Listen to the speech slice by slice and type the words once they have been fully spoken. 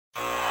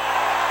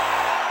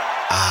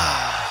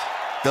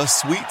The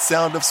sweet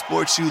sound of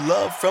sports you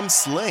love from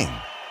Sling.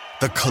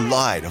 The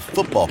collide of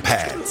football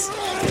pads.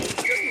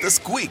 The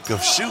squeak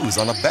of shoes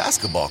on a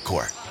basketball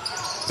court.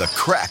 The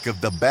crack of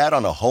the bat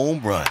on a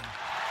home run.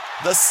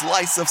 The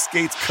slice of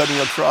skates cutting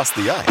across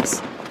the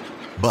ice.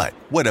 But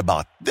what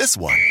about this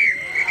one?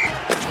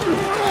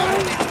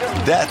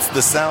 That's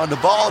the sound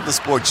of all the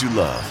sports you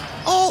love,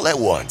 all at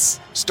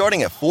once.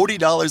 Starting at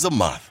 $40 a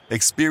month.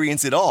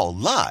 Experience it all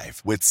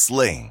live with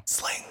Sling.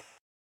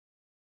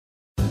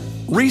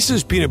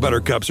 Reese's Peanut Butter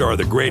Cups are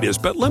the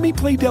greatest, but let me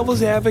play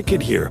devil's advocate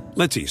here.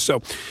 Let's see.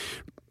 So,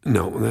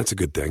 no, that's a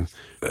good thing.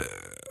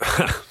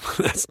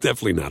 That's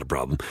definitely not a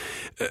problem.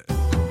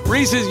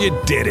 Reese's, you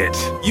did it.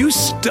 You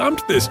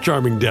stumped this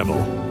charming devil.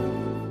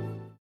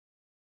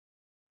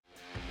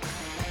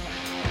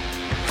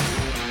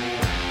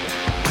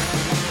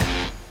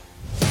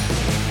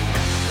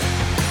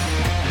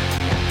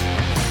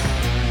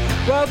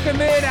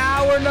 Welcome in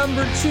hour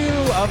number 2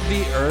 of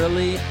the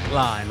early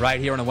line right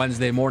here on a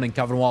Wednesday morning.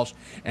 Kevin Walsh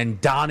and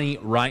Donnie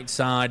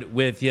Rightside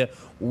with you.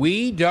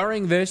 We,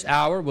 during this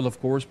hour, will, of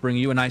course, bring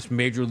you a nice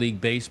Major League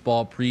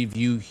Baseball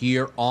preview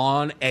here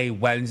on a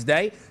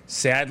Wednesday.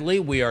 Sadly,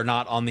 we are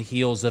not on the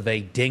heels of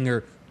a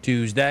Dinger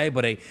Tuesday,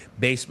 but a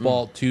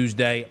Baseball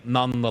Tuesday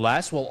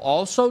nonetheless. We'll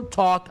also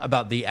talk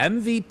about the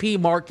MVP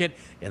market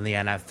in the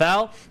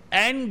NFL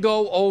and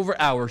go over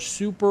our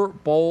Super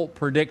Bowl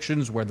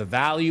predictions where the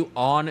value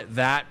on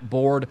that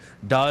board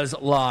does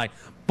lie.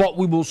 But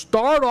we will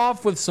start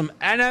off with some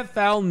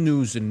NFL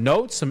news and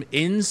notes, some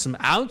ins, some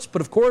outs,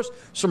 but of course,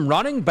 some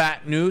running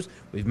back news.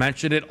 We've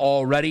mentioned it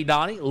already,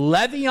 Donnie.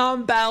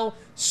 Le'Veon Bell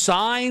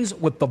signs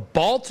with the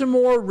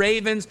Baltimore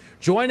Ravens,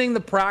 joining the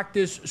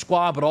practice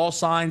squad, but all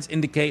signs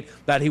indicate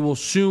that he will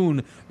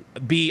soon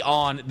be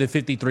on the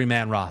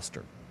 53-man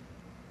roster.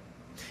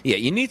 Yeah,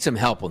 you need some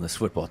help on this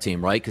football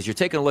team, right? Because you're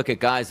taking a look at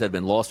guys that have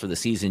been lost for the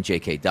season,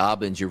 J.K.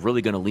 Dobbins. You're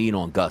really going to lean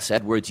on Gus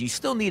Edwards. You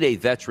still need a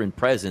veteran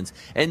presence.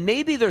 And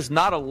maybe there's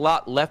not a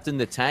lot left in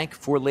the tank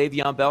for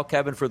Le'Veon Bell,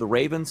 Kevin, for the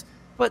Ravens.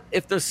 But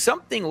if there's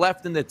something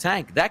left in the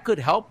tank, that could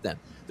help them.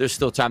 There's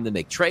still time to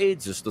make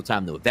trades. There's still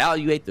time to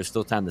evaluate. There's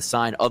still time to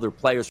sign other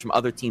players from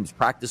other teams'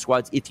 practice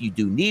squads if you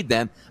do need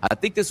them. I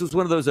think this was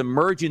one of those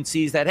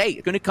emergencies that, hey,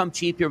 you're going to come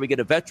cheap here. We get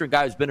a veteran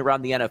guy who's been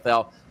around the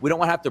NFL. We don't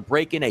want to have to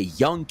break in a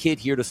young kid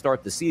here to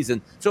start the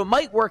season. So it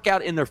might work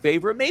out in their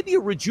favor. Maybe a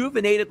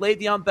rejuvenated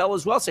Le'Veon Bell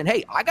as well, saying,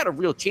 hey, I got a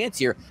real chance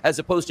here, as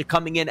opposed to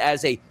coming in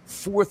as a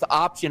fourth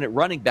option at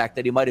running back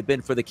that he might have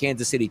been for the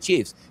Kansas City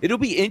Chiefs. It'll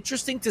be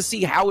interesting to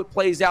see how it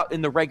plays out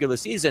in the regular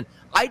season.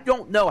 I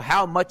don't know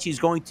how much he's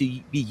going to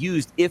be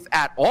used, if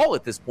at all,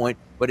 at this point,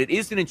 but it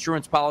is an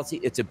insurance policy.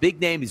 It's a big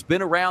name. He's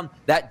been around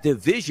that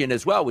division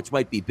as well, which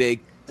might be big.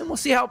 And we'll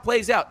see how it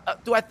plays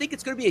out. Do I think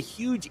it's going to be a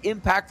huge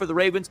impact for the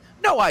Ravens?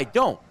 No, I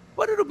don't.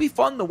 But it'll be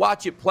fun to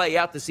watch it play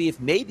out to see if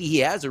maybe he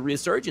has a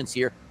resurgence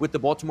here with the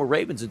Baltimore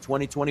Ravens in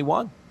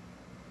 2021.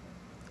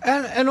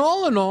 And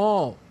all in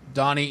all,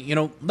 Donnie,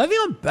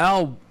 Le'Veon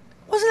Bell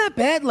wasn't that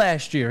bad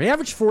last year. He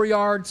averaged 4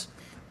 yards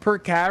per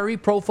carry.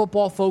 Pro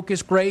Football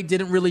Focus grade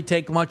didn't really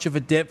take much of a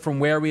dip from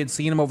where we had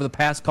seen him over the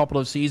past couple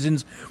of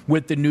seasons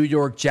with the New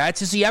York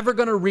Jets. Is he ever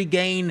going to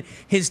regain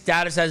his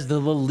status as the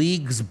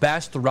league's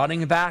best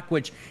running back,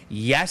 which,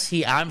 yes,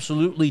 he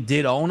absolutely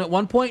did own at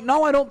one point?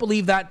 No, I don't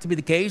believe that to be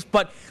the case,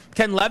 but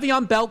can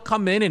Le'Veon Bell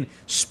come in and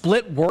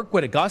split work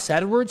with a Gus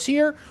Edwards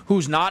here,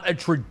 who's not a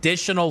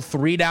traditional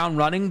three-down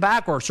running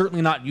back or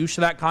certainly not used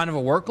to that kind of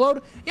a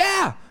workload?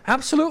 Yeah,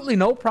 absolutely,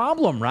 no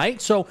problem,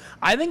 right? So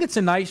I think it's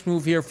a nice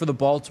move here for the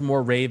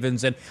Baltimore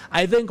Ravens, and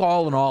I think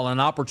all in all, an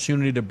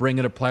opportunity to bring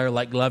in a player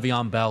like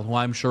Le'Veon Bell, who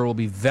I'm sure will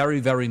be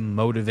very, very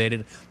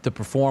motivated to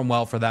perform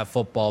well for that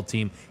football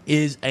team,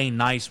 is a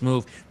nice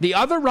move. The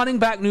other running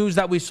back news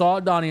that we saw,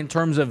 Donnie, in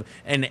terms of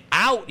an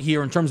out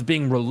here, in terms of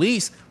being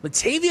released,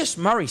 Latavius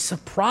Murray,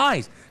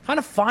 surprise, kind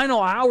of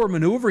final hour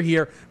maneuver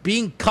here,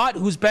 being cut,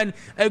 who's been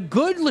a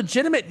good,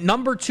 legitimate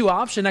number 2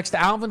 option next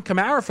to Alvin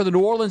Kamara for the New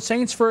Orleans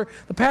Saints for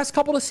the past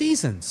couple of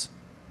seasons.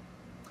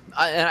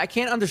 And I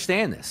can't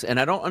understand this, and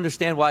I don't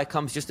understand why it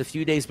comes just a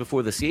few days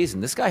before the season.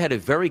 This guy had a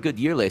very good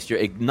year last year,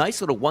 a nice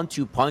little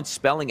 1-2 punch,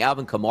 spelling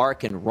Alvin Kamara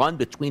can run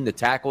between the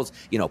tackles,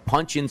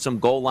 punch in some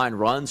goal line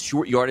runs,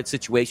 short yardage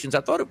situations.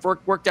 I thought it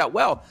worked out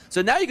well.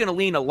 So now you're going to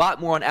lean a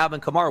lot more on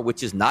Alvin Kamara,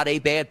 which is not a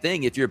bad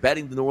thing. If you're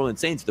betting the New Orleans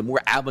Saints, the more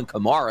Alvin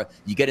Kamara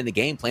you get in the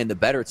game plan, the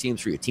better it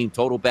seems for your team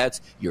total bets,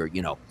 your,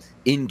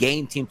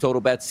 in-game team total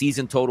bets,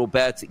 season total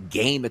bets,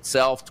 game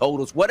itself,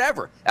 totals,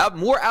 whatever.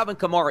 More Alvin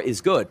Kamara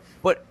is good.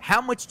 But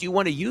how much do you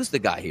want to use the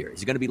guy here? Is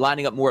he going to be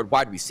lining up more at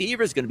wide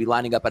receiver? Is he going to be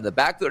lining up at the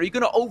backfield? Are you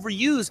going to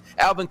overuse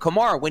Alvin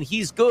Kamara when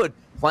he's good,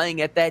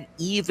 playing at that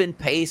even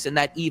pace and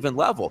that even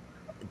level?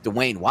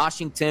 Dwayne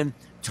Washington,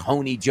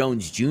 Tony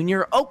Jones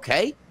Jr.,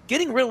 okay.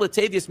 Getting rid of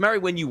Latavius Murray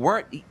when you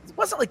weren't, it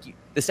wasn't like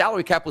the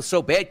salary cap was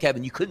so bad,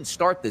 Kevin, you couldn't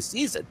start this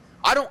season.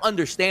 I don't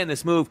understand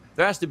this move.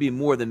 There has to be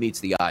more than meets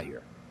the eye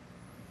here.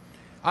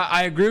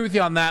 I agree with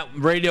you on that.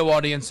 Radio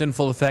audience in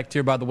full effect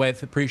here, by the way. I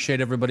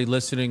appreciate everybody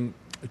listening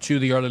to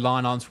the early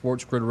line on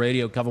Sports Grid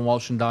Radio. Kevin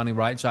Walsh and Donnie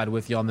Rightside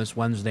with you on this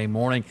Wednesday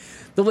morning.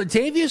 The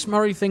Latavius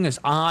Murray thing is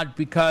odd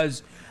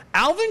because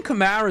Alvin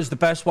Kamara is the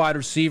best wide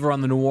receiver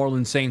on the New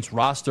Orleans Saints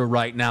roster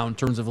right now in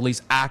terms of at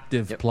least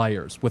active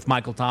players, with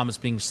Michael Thomas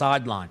being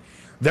sidelined.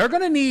 They're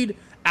going to need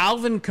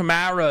Alvin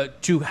Kamara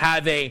to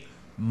have a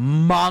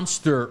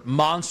monster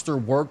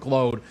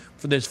workload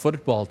for this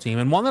football team,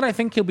 and one that I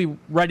think he'll be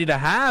ready to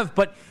have,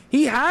 but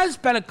he has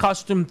been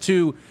accustomed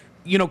to,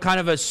 kind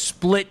of a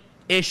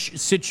split-ish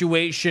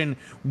situation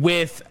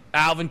with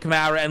Alvin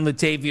Kamara and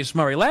Latavius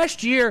Murray.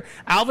 Last year,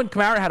 Alvin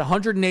Kamara had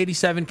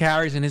 187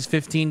 carries in his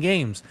 15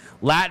 games.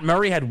 Lat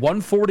Murray had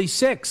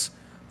 146.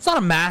 It's not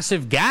a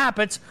massive gap.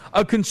 It's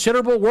a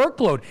considerable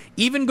workload.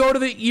 Even go to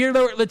the year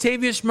that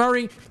Latavius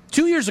Murray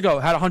 2 years ago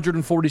had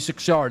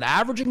 146 yards,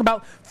 averaging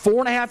about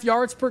 4.5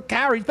 yards per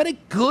carry. He's been a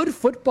good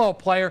football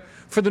player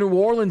for the New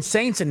Orleans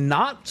Saints and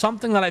not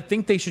something that I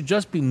think they should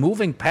just be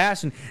moving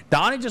past. And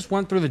Donnie just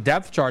went through the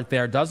depth chart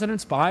there. Doesn't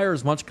inspire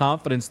as much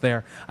confidence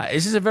there.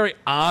 This is a very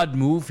odd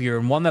move here,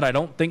 and one that I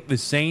don't think the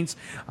Saints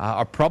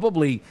are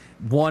probably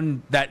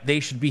one that they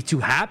should be too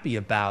happy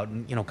about.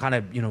 And,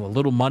 a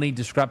little money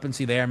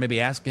discrepancy there, maybe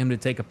asking him to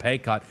take a pay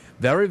cut.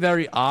 Very,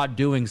 very odd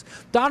doings.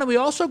 Donna, we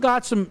also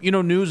got some,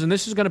 news, and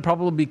this is going to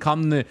probably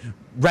become the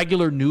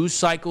regular news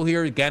cycle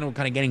here. Again, we're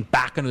kind of getting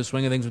back into the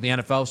swing of things with the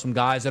NFL. Some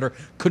guys that are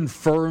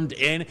confirmed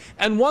in.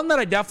 And one that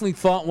I definitely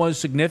thought was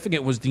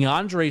significant was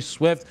DeAndre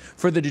Swift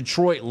for the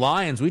Detroit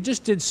Lions. We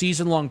just did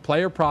season-long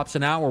player props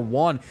in hour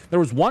one. There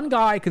was one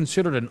guy I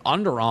considered an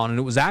under on, and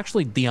it was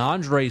actually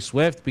DeAndre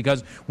Swift,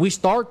 because we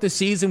start the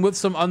season with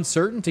some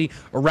uncertainty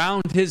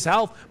around his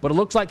health, but it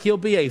looks like he'll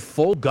be a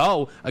full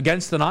go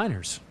against the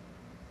Niners.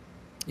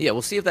 Yeah,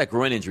 we'll see if that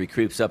groin injury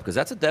creeps up, because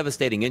that's a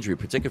devastating injury,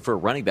 particularly for a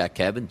running back,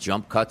 Kevin.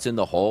 Jump cuts in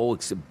the hole,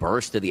 it's a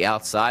burst to the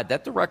outside.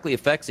 That directly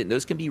affects it, and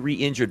those can be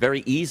re-injured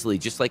very easily,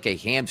 just like a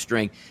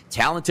hamstring.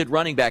 Talented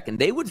running back, and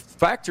they would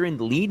factor in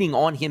leaning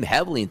on him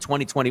heavily in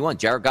 2021.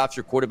 Jared Goff's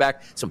your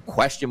quarterback, some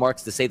question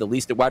marks to say the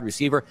least at wide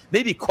receiver,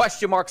 maybe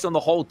question marks on the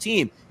whole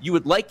team. You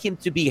would like him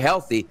to be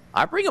healthy.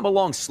 I bring him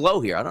along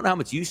slow here. I don't know how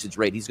much usage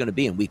rate he's going to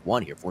be in week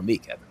one here for me,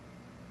 Kevin.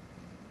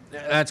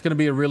 That's going to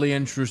be a really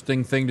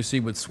interesting thing to see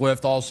with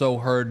Swift. Also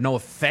heard Noah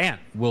Fant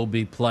will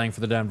be playing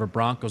for the Denver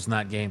Broncos in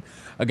that game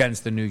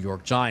against the New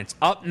York Giants.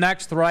 Up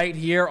next right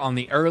here on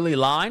the early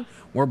line,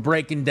 we're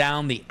breaking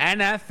down the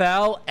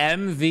NFL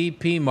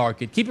MVP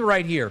market. Keep it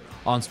right here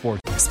on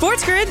Sports.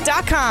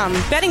 SportsGrid.com.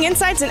 Betting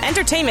insights and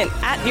entertainment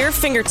at your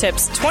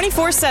fingertips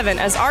 24/7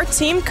 as our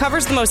team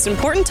covers the most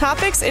important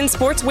topics in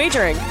sports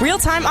wagering.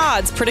 Real-time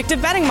odds,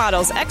 predictive betting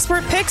models,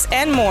 expert picks,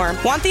 and more.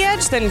 Want the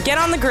edge? Then get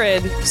on the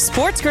grid.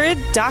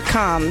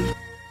 SportsGrid.com.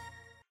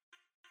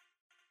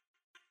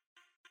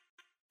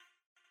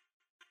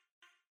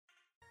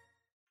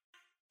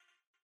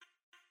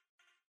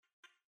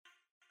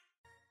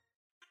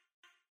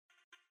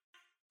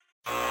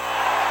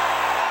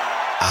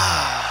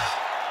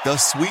 The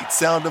sweet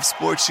sound of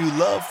sports you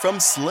love from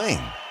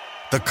Sling.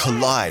 The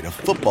collide of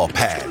football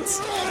pads.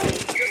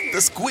 The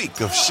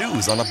squeak of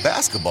shoes on a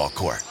basketball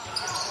court.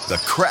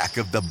 The crack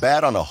of the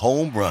bat on a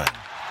home run.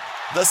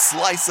 The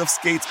slice of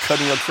skates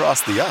cutting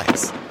across the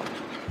ice.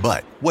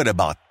 But what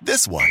about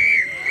this one?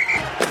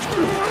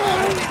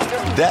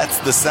 That's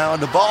the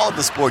sound of all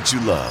the sports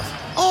you love,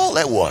 all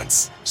at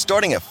once.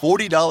 Starting at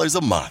 $40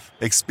 a month.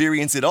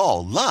 Experience it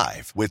all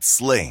live with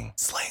Sling.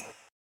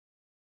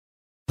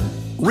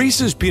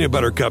 Reese's Peanut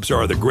Butter Cups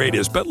are the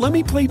greatest, but let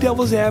me play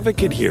devil's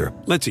advocate here.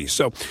 Let's see.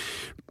 So,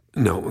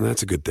 no,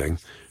 that's a good thing.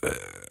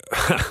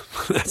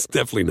 That's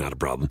definitely not a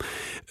problem.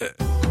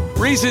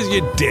 Reese's,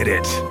 you did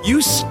it.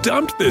 You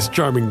stumped this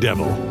charming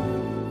devil.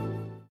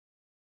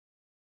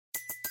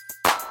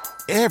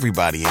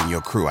 Everybody in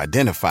your crew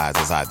identifies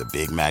as either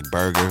Big Mac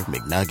Burger,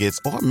 McNuggets,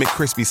 or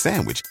McCrispy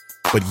Sandwich.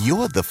 But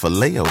you're the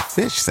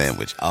Filet-O-Fish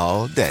Sandwich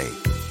all day.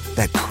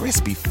 That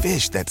crispy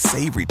fish, that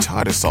savory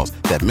tartar sauce,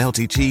 that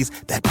melty cheese,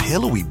 that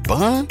pillowy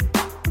bun.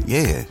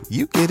 Yeah,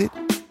 you get it.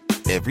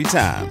 Every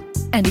time.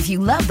 And if you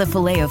love the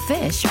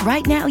Filet-O-Fish,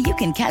 right now you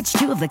can catch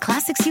two of the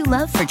classics you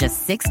love for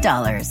just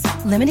 $6.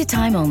 Limited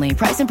time only.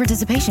 Price and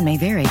participation may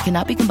vary.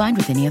 Cannot be combined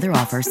with any other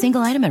offer.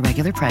 Single item at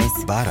regular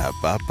price.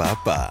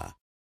 Ba-da-ba-ba-ba.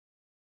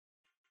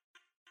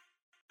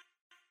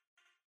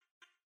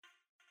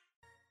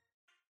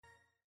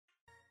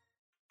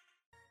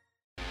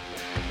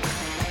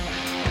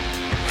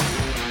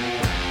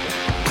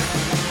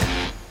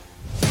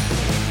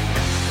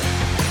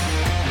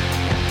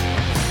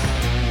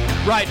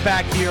 Right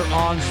back here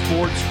on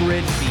Sports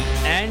Grid, the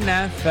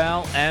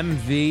NFL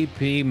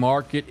MVP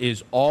market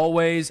is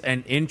always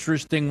an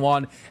interesting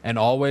one and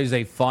always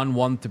a fun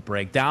one to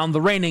break down.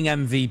 The reigning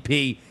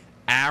MVP,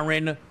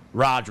 Aaron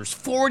Rodgers,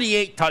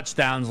 48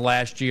 touchdowns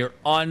last year.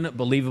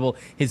 Unbelievable.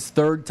 His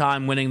third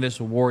time winning this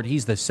award.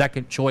 He's the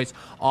second choice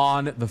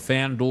on the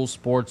FanDuel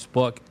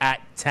Sportsbook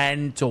at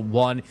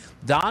 10-1.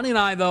 Donnie and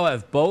I, though,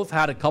 have both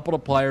had a couple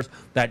of players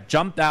that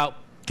jumped out,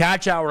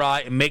 catch our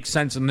eye, and make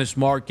sense in this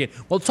market.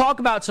 We'll talk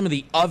about some of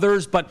the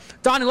others, but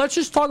Donnie, let's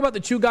just talk about the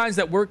two guys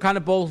that we're kind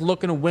of both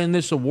looking to win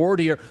this award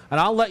here, and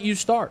I'll let you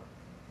start.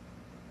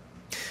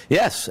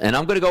 Yes, and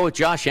I'm going to go with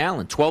Josh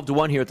Allen,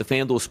 12-1 here at the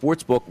FanDuel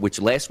Sportsbook,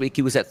 which last week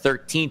he was at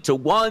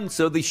 13-1.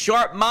 So the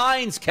sharp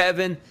minds,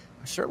 Kevin,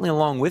 are certainly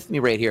along with me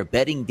right here,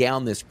 betting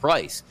down this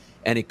price.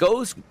 And it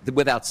goes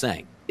without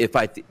saying.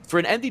 For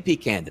an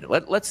MVP candidate,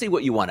 let's see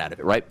what you want out of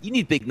it, right? You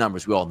need big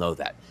numbers. We all know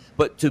that.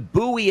 But to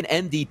buoy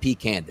an MVP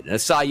candidate, a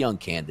Cy Young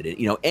candidate,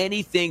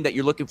 anything that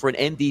you're looking for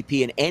an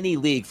MVP in any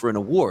league for an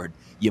award,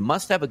 you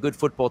must have a good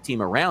football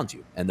team around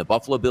you. And the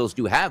Buffalo Bills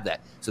do have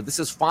that. So this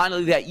is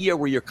finally that year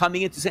where you're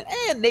coming into saying,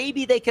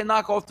 maybe they can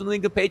knock off the New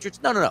England Patriots.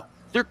 No.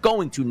 They're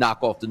going to knock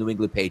off the New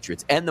England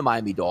Patriots and the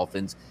Miami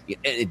Dolphins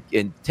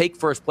and take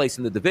first place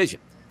in the division.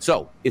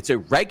 So it's a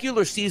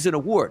regular season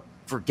award.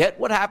 Forget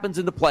what happens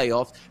in the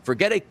playoffs.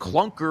 Forget a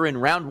clunker in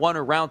round 1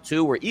 or round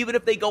 2, or even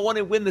if they go on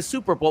and win the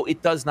Super Bowl,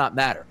 it does not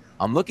matter.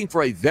 I'm looking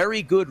for a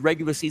very good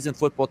regular season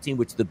football team,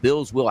 which the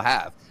Bills will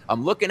have.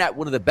 I'm looking at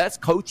one of the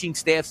best coaching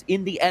staffs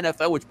in the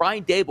NFL, which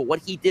Brian Daboll, what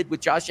he did with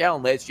Josh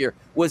Allen last year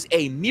was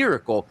a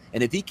miracle.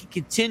 And if he can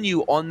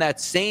continue on that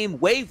same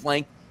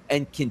wavelength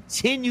and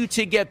continue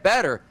to get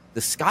better,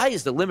 the sky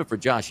is the limit for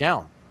Josh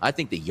Allen. I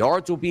think the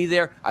yards will be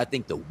there. I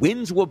think the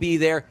wins will be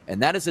there.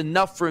 And that is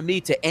enough for me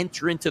to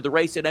enter into the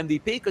race at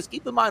MVP. Because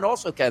keep in mind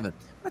also, Kevin,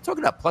 I'm not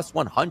talking about plus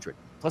 100,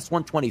 plus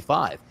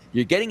 125.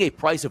 You're getting a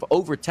price of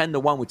over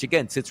 10-1, which,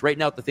 again, sits right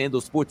now at the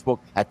FanDuel Sportsbook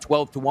at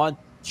 12-1.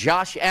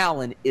 Josh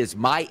Allen is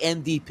my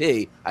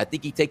MVP. I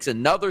think he takes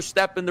another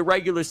step in the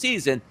regular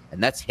season,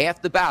 and that's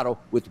half the battle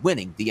with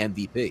winning the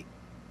MVP.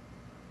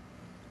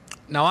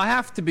 Now, I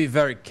have to be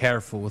very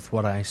careful with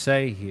what I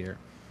say here,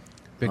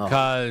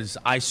 because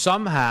I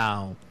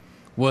somehow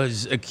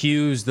was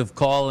accused of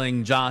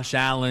calling Josh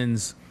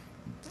Allen's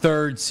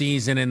third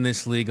season in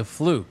this league a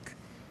fluke,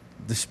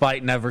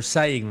 despite never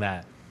saying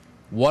that.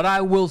 What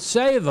I will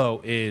say,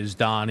 though, is,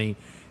 Donnie,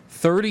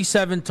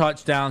 37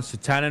 touchdowns to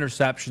 10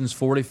 interceptions,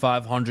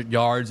 4,500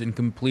 yards, and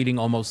completing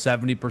almost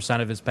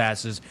 70% of his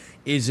passes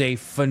is a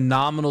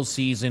phenomenal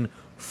season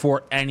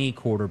for any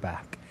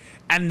quarterback.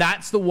 And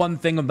that's the one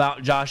thing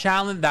about Josh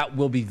Allen that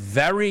will be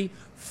very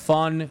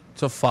fun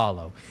to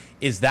follow.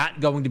 Is that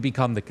going to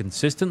become the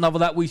consistent level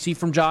that we see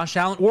from Josh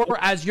Allen? Or,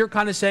 as you're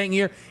kind of saying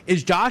here,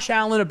 is Josh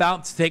Allen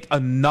about to take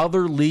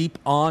another leap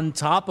on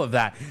top of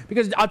that?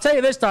 Because I'll tell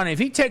you this, Donnie, if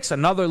he takes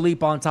another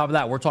leap on top of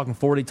that, we're talking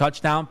 40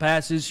 touchdown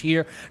passes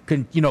here,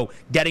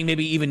 getting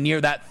maybe even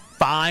near that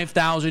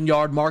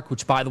 5,000-yard mark,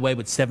 which, by the way,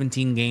 with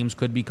 17 games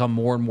could become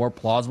more and more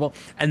plausible.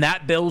 And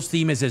that Bills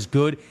team is as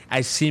good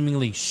as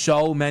seemingly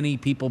so many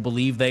people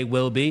believe they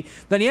will be.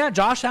 Then, yeah,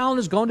 Josh Allen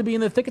is going to be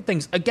in the thick of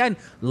things. Again,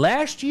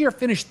 last year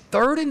finished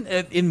third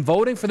in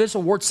voting for this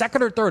award,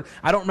 second or third.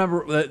 I don't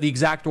remember the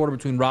exact order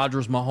between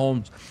Rodgers,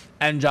 Mahomes,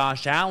 and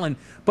Josh Allen,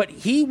 but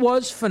he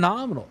was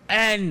phenomenal.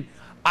 And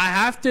I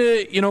have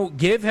to,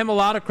 give him a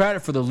lot of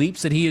credit for the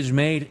leaps that he has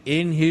made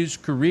in his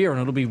career,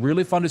 and it'll be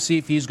really fun to see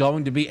if he's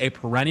going to be a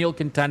perennial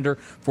contender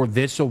for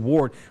this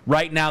award.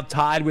 Right now,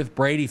 tied with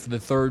Brady for the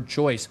third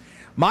choice.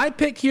 My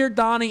pick here,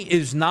 Donnie,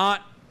 is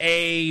not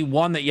a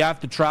one that you have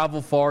to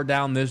travel far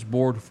down this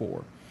board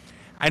for.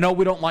 I know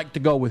we don't like to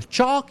go with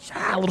chalk,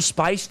 a little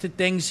spice to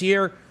things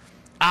here.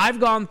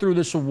 I've gone through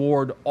this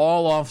award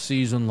all off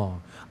season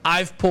long.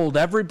 I've pulled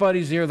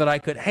everybody's ear that I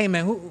could. Hey,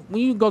 man,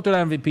 when you go through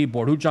the MVP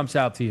board, who jumps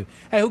out to you?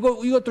 Hey, you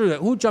go through that.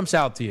 Who jumps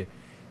out to you?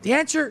 The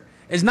answer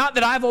is not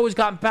that I've always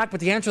gotten back, but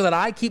the answer that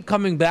I keep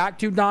coming back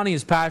to, Donnie,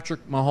 is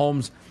Patrick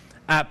Mahomes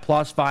at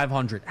plus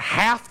 500.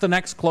 Half the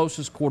next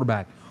closest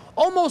quarterback.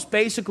 Almost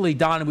basically,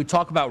 Donnie, we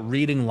talk about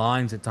reading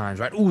lines at times,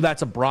 right? Ooh,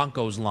 that's a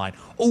Broncos line.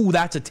 Ooh,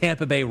 that's a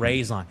Tampa Bay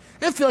Rays line.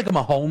 I feel like a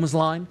Mahomes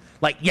line.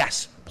 Like,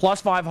 yes,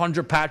 plus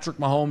 500 Patrick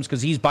Mahomes,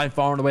 because he's by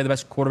far and away the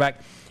best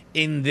quarterback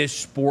in this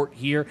sport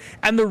here.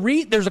 And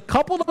there's a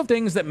couple of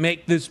things that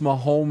make this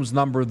Mahomes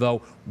number,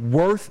 though,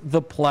 worth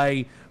the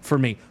play for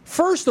me.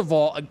 First of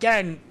all,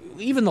 again,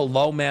 even the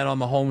low man on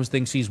Mahomes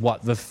thinks he's,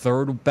 the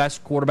third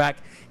best quarterback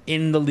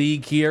in the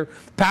league here.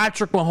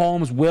 Patrick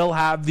Mahomes will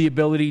have the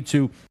ability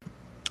to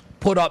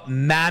put up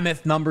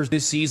mammoth numbers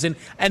this season.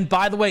 And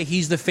by the way,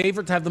 he's the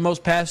favorite to have the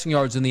most passing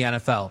yards in the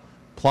NFL.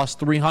 Plus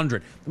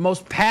 300. The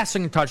most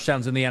passing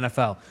touchdowns in the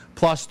NFL,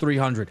 plus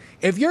 300.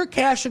 If you're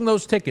cashing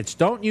those tickets,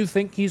 don't you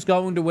think he's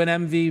going to win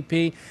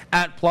MVP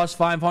at plus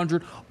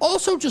 500?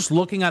 Also, just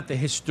looking at the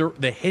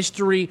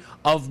history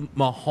of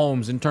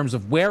Mahomes in terms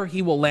of where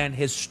he will land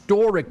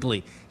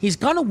historically, he's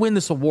going to win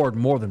this award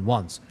more than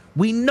once.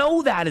 We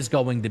know that is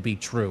going to be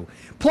true.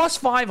 Plus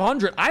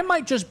 500, I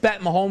might just bet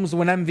Mahomes to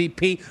win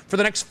MVP for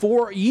the next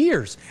 4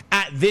 years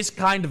at this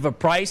kind of a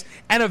price,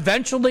 and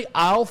eventually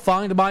I'll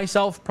find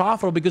myself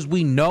profitable because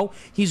we know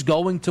he's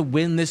going to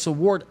win this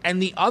award.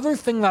 And the other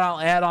thing that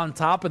I'll add on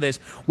top of this,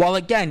 while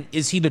again,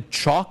 is he the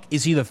chalk?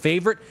 Is he the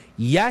favorite?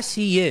 Yes,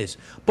 he is.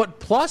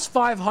 But plus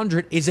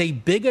 500 is a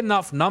big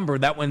enough number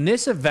that when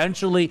this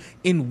eventually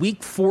in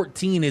week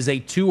 14 is a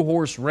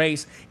two-horse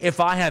race, if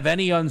I have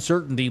any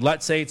uncertainty,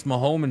 let's say it's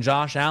Mahomes and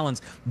Josh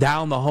Allen's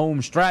down the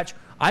home stretch,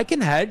 I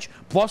can hedge.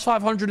 Plus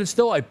 500 is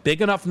still a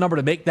big enough number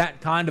to make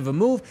that kind of a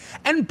move.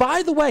 And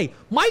by the way,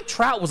 Mike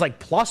Trout was like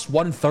plus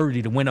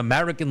 130 to win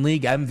American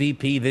League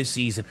MVP this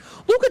season.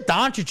 Luka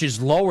Doncic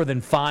is lower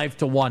than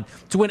 5-1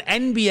 to win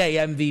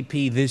NBA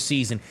MVP this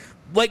season.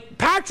 Like,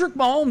 Patrick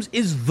Mahomes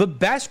is the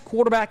best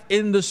quarterback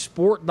in the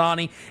sport,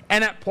 Donnie.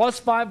 And at plus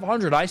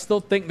 500, I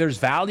still think there's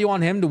value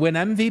on him to win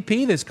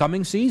MVP this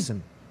coming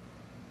season.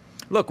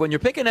 Look, when you're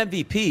picking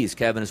MVPs,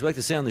 Kevin, as we like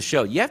to say on the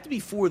show, you have to be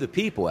for the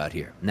people out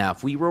here. Now,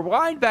 if we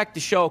rewind back the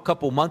show a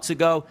couple months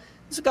ago,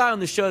 there's a guy on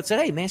the show that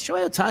said, hey, man,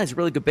 Shohei Ohtani's a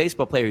really good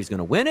baseball player. He's going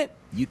to win it.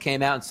 You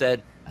came out and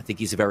said, I think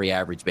he's a very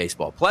average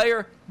baseball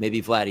player.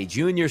 Maybe Vladdy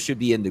Jr. should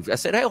be in the – I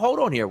said, hey, hold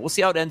on here. We'll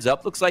see how it ends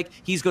up. Looks like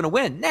he's going to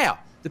win. Now,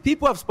 the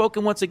people have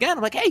spoken once again.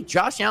 I'm like, hey,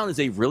 Josh Allen is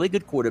a really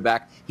good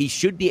quarterback. He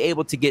should be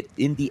able to get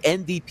in the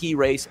MVP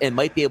race and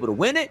might be able to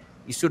win it.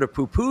 You sort of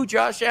poo-poo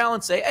Josh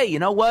Allen, say, hey, you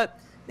know what?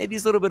 Maybe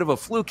he's a little bit of a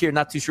fluke here.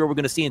 Not too sure we're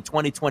going to see in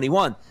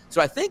 2021.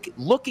 So I think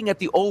looking at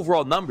the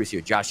overall numbers here,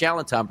 Josh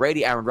Allen, Tom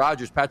Brady, Aaron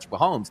Rodgers, Patrick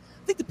Mahomes,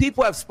 I think the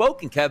people have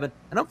spoken, Kevin,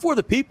 and I'm for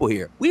the people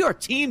here. We are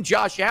team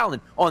Josh Allen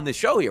on the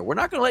show here. We're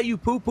not going to let you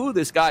poo-poo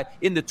this guy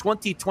into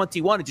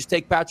 2021 and just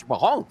take Patrick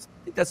Mahomes.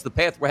 I think that's the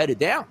path we're headed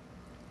down.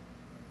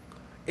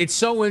 It's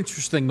so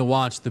interesting to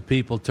watch the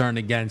people turn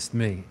against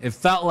me. It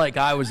felt like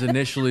I was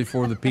initially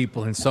for the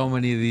people in so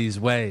many of these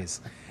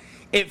ways.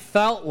 It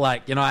felt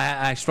like,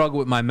 I struggle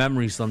with my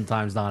memory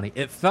sometimes, Donnie.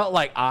 It felt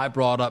like I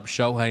brought up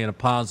Shohei in a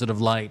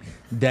positive light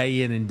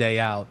day in and day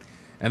out.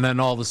 And then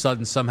all of a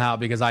sudden, somehow,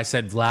 because I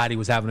said Vladdy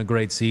was having a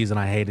great season,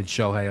 I hated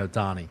Shohei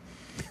Ohtani.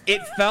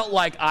 It felt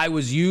like I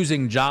was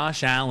using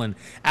Josh Allen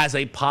as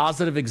a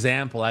positive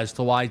example as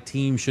to why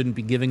teams shouldn't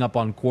be giving up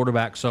on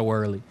quarterbacks so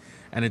early.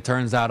 And it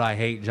turns out I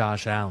hate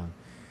Josh Allen.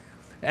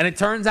 And it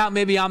turns out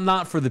maybe I'm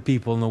not for the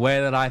people in the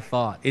way that I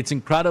thought. It's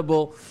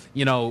incredible.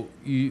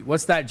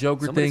 What's that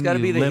Joker Somebody's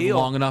thing? You live heel.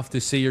 long enough to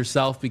see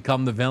yourself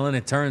become the villain.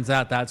 It turns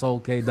out that's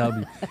old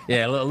KW.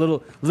 Yeah, a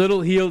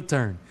little heel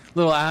turn.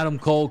 Little Adam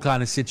Cole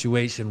kind of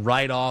situation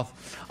right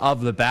off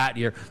of the bat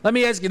here. Let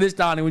me ask you this,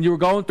 Donnie. When you were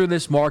going through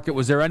this market,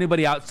 was there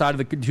anybody outside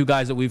of the two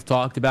guys that we've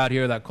talked about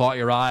here that caught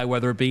your eye,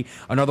 whether it be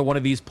another one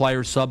of these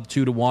players sub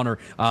 2-1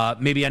 or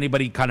maybe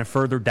anybody kind of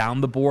further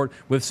down the board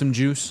with some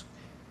juice?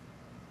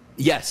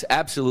 Yes,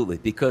 absolutely.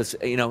 Because,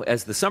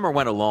 as the summer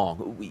went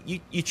along,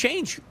 you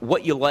change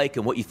what you like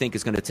and what you think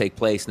is going to take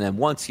place. And then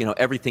once,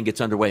 everything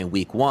gets underway in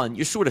week one,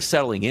 you're sort of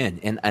settling in.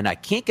 And I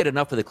can't get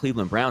enough of the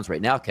Cleveland Browns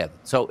right now, Kevin.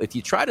 So if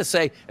you try to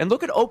say, and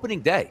look at opening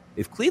day,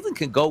 if Cleveland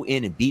can go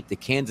in and beat the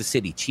Kansas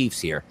City Chiefs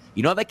here,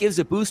 that gives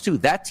a boost to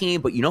that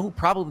team. But who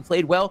probably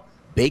played well?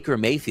 Baker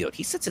Mayfield.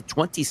 He sits at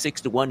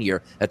 26-1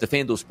 here at the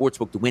FanDuel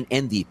Sportsbook to win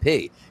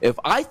MVP. If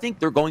I think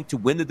they're going to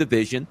win the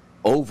division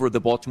over the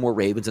Baltimore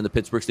Ravens and the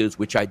Pittsburgh Steelers,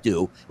 which I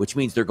do, which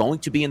means they're going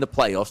to be in the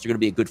playoffs. They're going to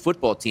be a good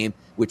football team,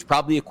 which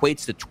probably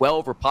equates to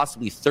 12 or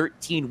possibly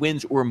 13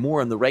 wins or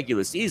more in the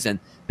regular season.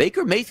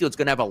 Baker Mayfield's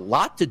going to have a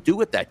lot to do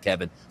with that,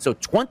 Kevin. So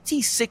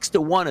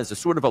 26-1 is a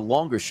sort of a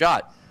longer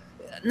shot.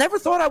 Never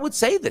thought I would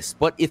say this,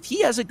 but if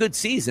he has a good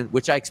season,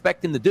 which I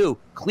expect him to do,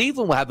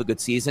 Cleveland will have a good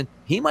season.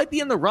 He might be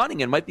in the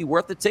running and might be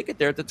worth a ticket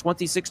there at the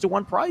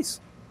 26-1 price.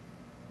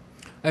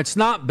 It's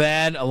not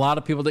bad. A lot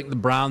of people think the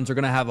Browns are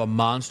going to have a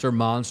monster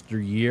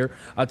year.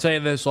 I'll tell you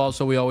this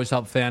also, we always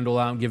help FanDuel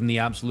out and give them the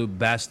absolute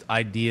best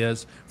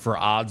ideas for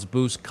odds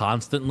boost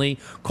constantly.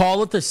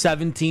 Call it the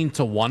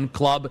 17-1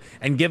 club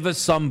and give us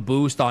some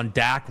boost on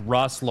Dak,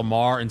 Russ,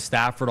 Lamar, and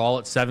Stafford all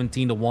at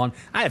 17-1.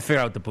 I had to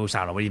figure out the boost. I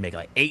don't know. What do you make?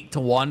 Like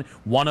 8-1?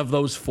 One of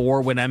those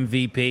four win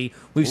MVP.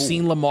 We've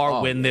seen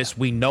Lamar win this.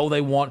 We know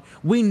they want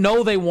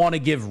to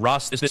give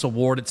Russ this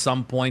award at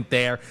some point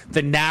there.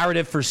 The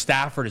narrative for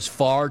Stafford is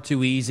far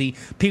too easy.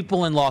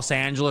 People in Los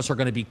Angeles are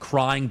going to be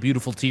crying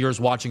beautiful tears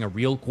watching a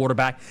real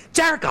quarterback.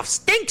 Jared Goff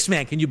stinks,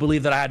 man. Can you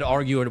believe that I had to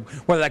argue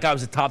whether that guy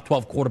was a top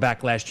 12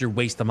 quarterback last year?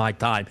 Waste of my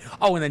time.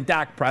 Oh, and then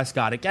Dak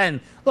Prescott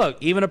again. Look,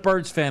 even a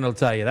Birds fan will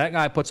tell you that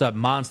guy puts up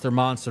monster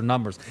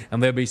numbers,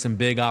 and there'll be some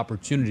big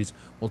opportunities.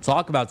 We'll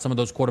talk about some of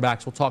those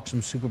quarterbacks. We'll talk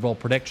some Super Bowl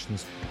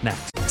predictions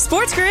next.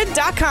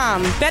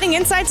 SportsGrid.com. Betting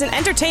insights and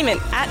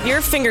entertainment at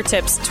your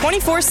fingertips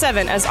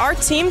 24/7 as our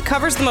team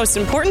covers the most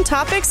important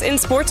topics in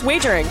sports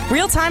wagering.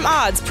 Real-time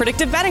odds,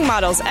 predictive betting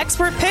models,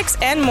 expert picks,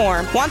 and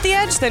more. Want the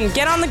edge? Then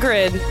get on the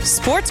grid.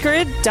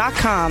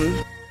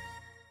 SportsGrid.com.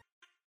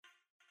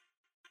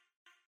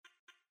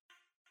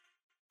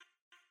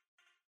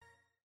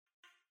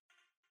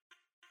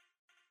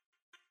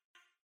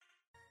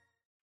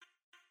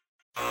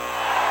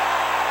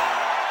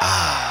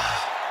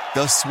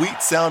 The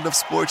sweet sound of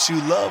sports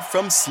you love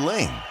from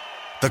Sling.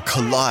 The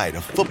collide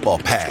of football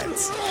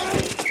pads.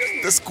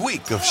 The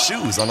squeak of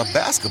shoes on a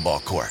basketball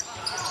court.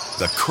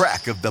 The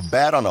crack of the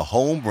bat on a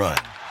home run.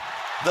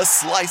 The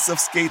slice of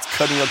skates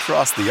cutting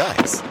across the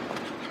ice.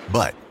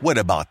 But what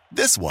about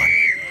this one?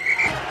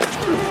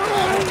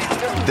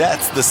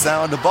 That's the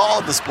sound of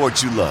all the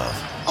sports you love,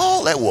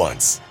 all at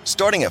once.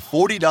 Starting at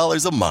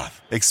 $40 a month.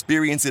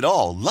 Experience it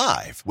all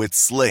live with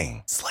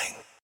Sling.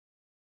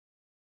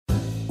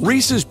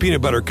 Reese's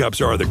peanut butter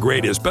cups are the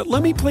greatest, but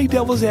let me play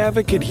devil's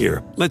advocate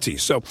here. Let's see.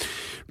 So,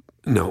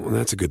 no,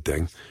 that's a good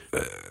thing.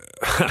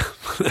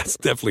 That's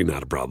definitely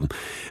not a problem.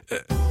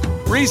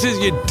 Reese's,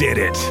 you did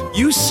it.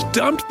 You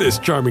stumped this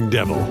charming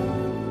devil.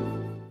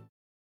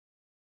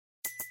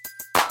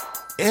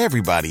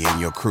 Everybody in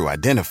your crew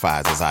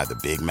identifies as either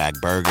Big Mac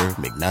Burger,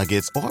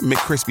 McNuggets, or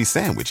McCrispy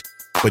Sandwich.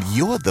 But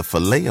you're the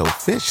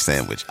Filet-O-Fish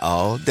Sandwich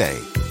all day.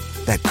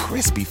 That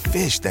crispy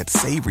fish, that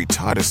savory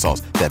tartar sauce,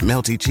 that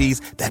melty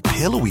cheese, that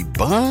pillowy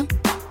bun.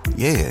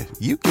 Yeah,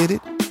 you get it.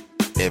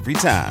 Every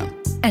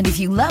time. And if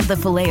you love the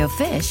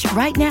Filet-O-Fish,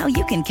 right now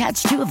you can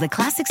catch two of the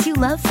classics you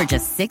love for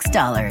just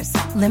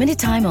 $6. Limited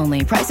time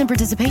only. Price and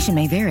participation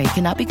may vary.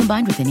 Cannot be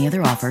combined with any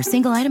other offer.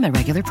 Single item at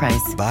regular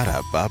price.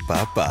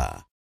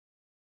 Ba-da-ba-ba-ba.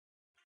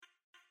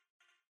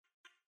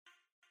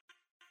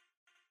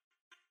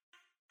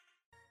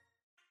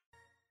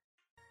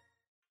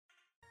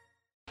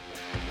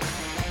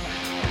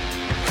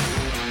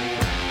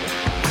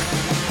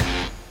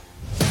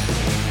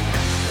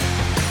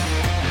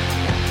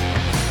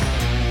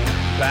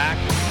 Back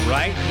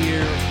right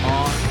here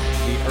on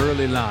the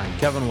early line.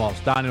 Kevin Walsh,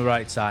 Donnie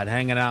Rightside,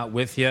 hanging out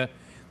with you.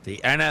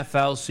 The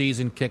NFL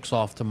season kicks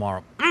off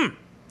tomorrow.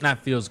 That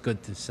feels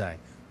good to say.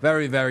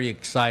 Very, very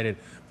excited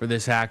for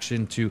this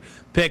action to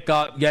pick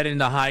up, get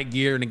into high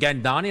gear. And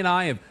again, Donnie and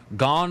I have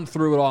gone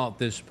through it all at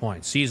this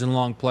point.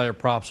 Season-long player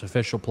props,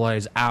 official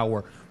plays,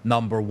 hour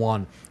number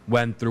one.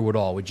 Went through it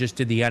all. We just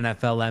did the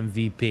NFL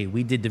MVP.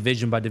 We did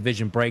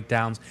division-by-division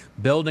breakdowns,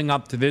 building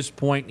up to this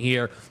point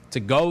here to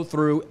go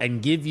through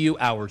and give you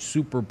our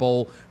Super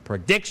Bowl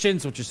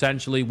predictions, which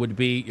essentially would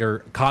be your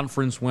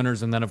conference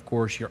winners and then, of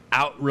course, your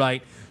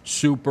outright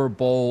Super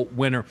Bowl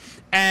winner.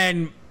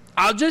 And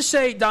I'll just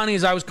say, Donnie,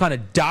 as I was kind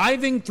of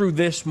diving through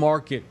this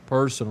market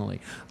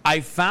personally, I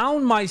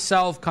found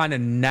myself kind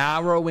of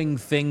narrowing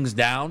things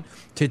down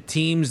to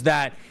teams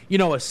that,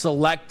 a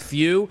select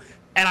few.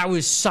 And I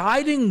was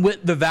siding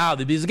with the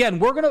value because, again,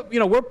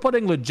 we're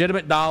putting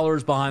legitimate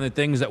dollars behind the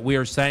things that we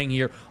are saying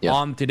here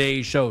on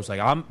today's shows. Like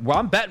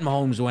I'm betting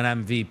Mahomes to win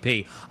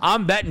MVP.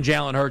 I'm betting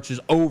Jalen Hurts'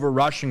 over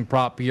rushing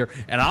prop here,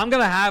 and I'm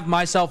going to have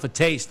myself a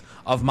taste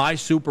of my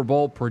Super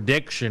Bowl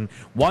prediction.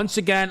 Once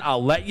again,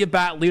 I'll let you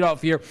lead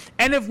off here.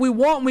 And if we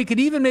want, we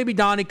could even maybe,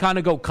 Donnie, kind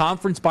of go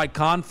conference by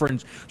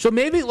conference. So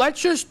maybe let's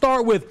just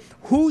start with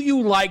who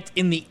you liked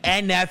in the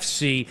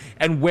NFC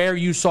and where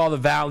you saw the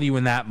value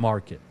in that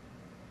market.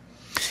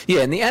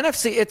 Yeah, in the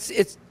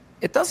NFC,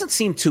 it doesn't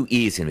seem too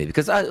easy to me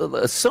because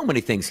so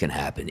many things can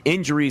happen.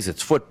 Injuries,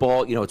 it's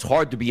football. It's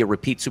hard to be a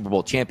repeat Super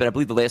Bowl champion. I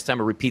believe the last time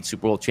a repeat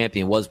Super Bowl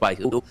champion was by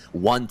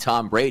one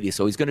Tom Brady,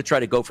 so he's going to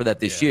try to go for that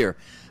this year.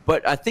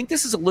 But I think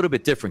this is a little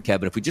bit different,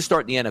 Kevin. If we just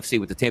start in the NFC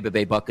with the Tampa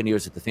Bay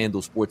Buccaneers at the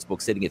FanDuel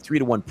Sportsbook sitting at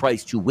 3-1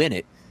 price to win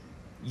it,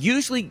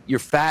 usually you're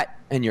fat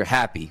and you're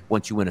happy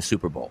once you win a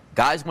Super Bowl.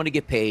 Guys want to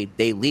get paid.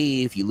 They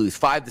leave. You lose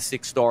 5 to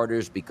 6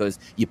 starters because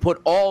you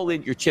put all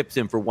in your chips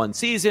in for one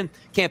season.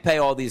 Can't pay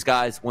all these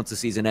guys once the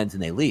season ends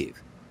and they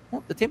leave.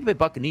 Well, the Tampa Bay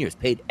Buccaneers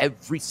paid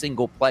every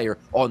single player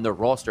on their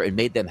roster and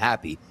made them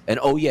happy. And,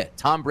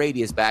 Tom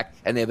Brady is back,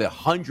 and they have a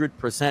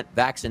 100%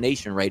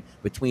 vaccination rate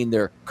between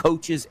their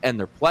coaches and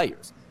their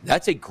players.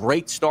 That's a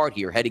great start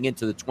here heading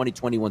into the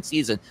 2021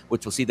 season,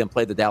 which will see them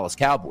play the Dallas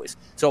Cowboys.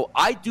 So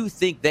I do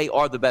think they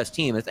are the best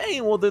team.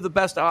 They're the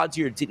best odds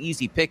here. It's an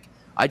easy pick.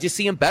 I just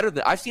see them better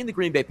than I've seen the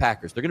Green Bay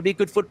Packers. They're going to be a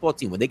good football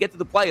team. When they get to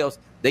the playoffs,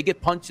 they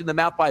get punched in the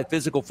mouth by a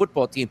physical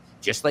football team,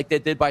 just like they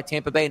did by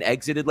Tampa Bay and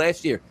exited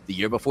last year. The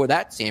year before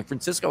that, San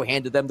Francisco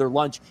handed them their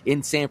lunch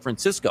in San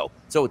Francisco.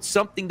 So it's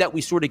something that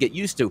we sort of get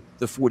used to.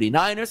 The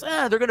 49ers,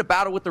 they're going to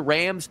battle with the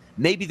Rams.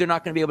 Maybe they're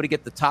not going to be able to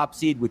get the top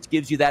seed, which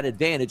gives you that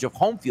advantage of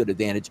home field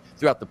advantage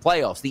throughout the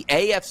playoffs. The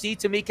AFC,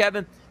 to me,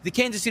 Kevin, the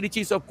Kansas City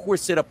Chiefs, of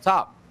course, sit up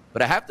top.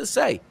 But I have to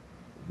say,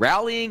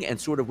 rallying and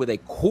sort of with a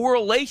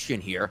correlation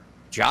here,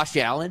 Josh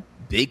Allen,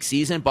 big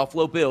season,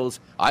 Buffalo Bills.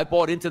 I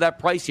bought into that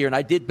price here, and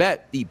I did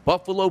bet the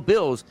Buffalo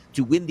Bills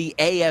to win the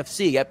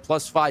AFC at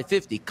plus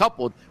 550,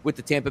 coupled with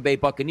the Tampa Bay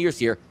Buccaneers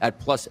here at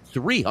plus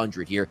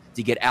 300 here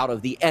to get out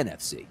of the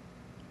NFC.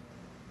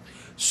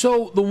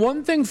 So the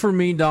one thing for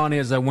me, Donnie,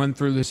 as I went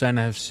through this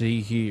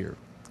NFC here,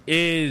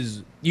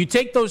 is you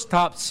take those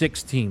top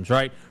 6 teams,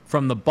 right,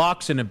 from the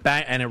Bucs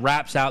and it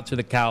wraps out to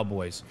the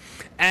Cowboys.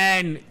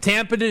 And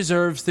Tampa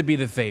deserves to be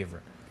the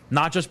favorite.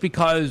 Not just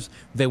because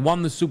they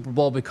won the Super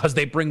Bowl, because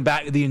they bring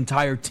back the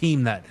entire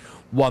team that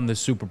won the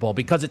Super Bowl.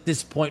 Because at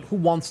this point, who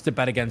wants to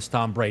bet against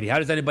Tom Brady? How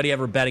does anybody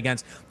ever bet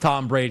against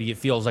Tom Brady, it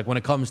feels like, when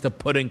it comes to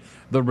putting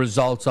the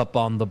results up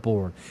on the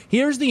board?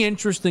 Here's the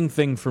interesting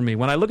thing for me.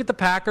 When I look at the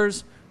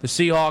Packers, the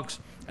Seahawks,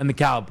 and the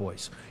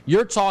Cowboys,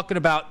 you're talking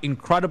about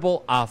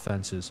incredible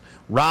offenses.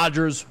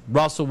 Rodgers,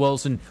 Russell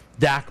Wilson,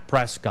 Dak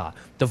Prescott,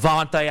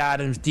 Devontae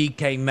Adams,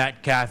 DK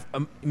Metcalf,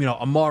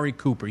 Amari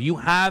Cooper. You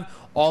have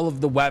all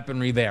of the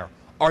weaponry there.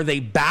 Are they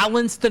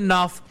balanced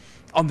enough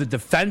on the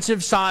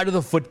defensive side of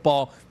the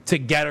football to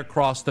get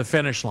across the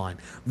finish line?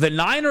 The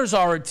Niners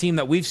are a team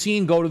that we've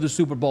seen go to the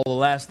Super Bowl the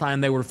last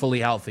time they were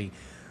fully healthy.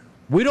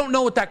 We don't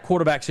know what that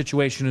quarterback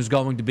situation is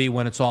going to be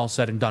when it's all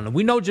said and done. And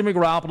we know Jimmy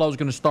Garoppolo is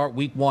going to start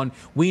week 1.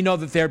 We know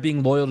that they're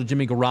being loyal to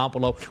Jimmy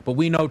Garoppolo, but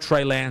we know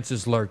Trey Lance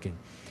is lurking.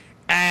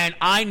 And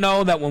I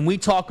know that when we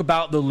talk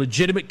about the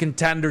legitimate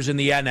contenders in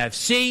the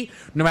NFC,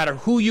 no matter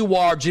who you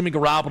are, Jimmy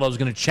Garoppolo is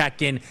going to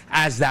check in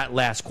as that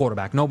last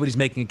quarterback. Nobody's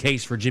making a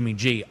case for Jimmy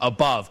G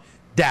above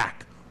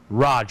Dak,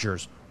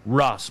 Rodgers,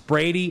 Russ,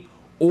 Brady,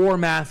 or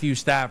Matthew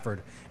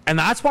Stafford. And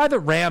that's why the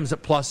Rams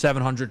at plus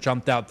 700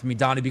 jumped out to me,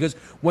 Donnie, because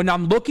when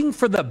I'm looking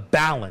for the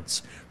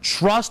balance,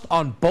 trust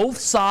on both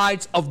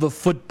sides of the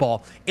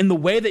football in the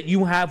way that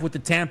you have with the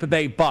Tampa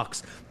Bay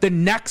Bucks, the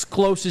next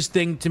closest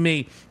thing to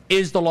me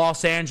is the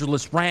Los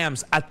Angeles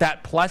Rams at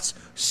that plus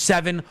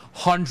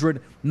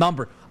 700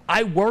 number.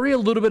 I worry a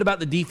little bit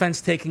about the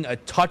defense taking a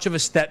touch of a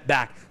step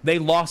back. They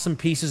lost some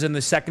pieces in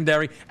the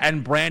secondary,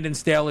 and Brandon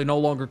Staley no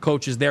longer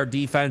coaches their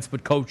defense,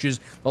 but coaches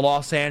the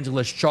Los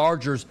Angeles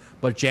Chargers.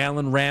 But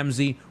Jalen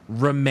Ramsey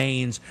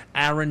remains,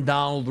 Aaron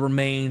Donald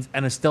remains,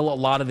 and still a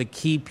lot of the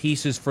key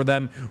pieces for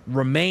them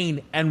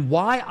remain. And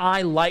why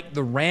I like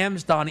the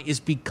Rams, Donnie, is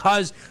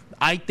because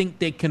I think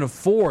they can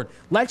afford.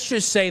 Let's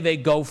just say they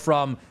go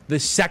from the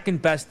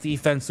second best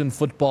defense in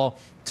football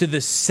to the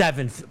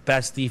 7th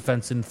best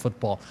defense in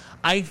football.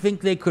 I think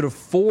they could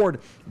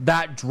afford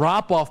that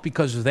drop-off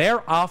because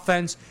their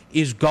offense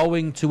is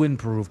going to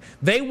improve.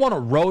 They won a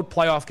road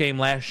playoff game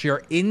last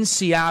year in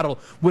Seattle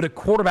with a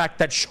quarterback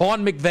that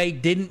Sean McVay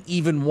didn't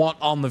even want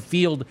on the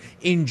field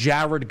in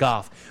Jared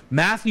Goff.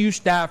 Matthew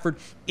Stafford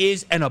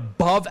is an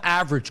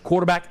above-average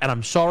quarterback, and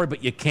I'm sorry,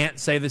 but you can't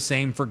say the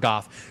same for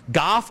Goff.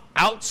 Goff,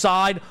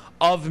 outside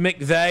of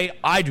McVay,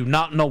 I do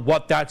not know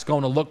what that's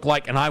going to look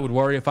like, and I would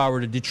worry if I were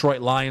a Detroit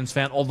Lions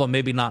fan, although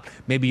maybe not.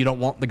 Maybe you don't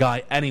want the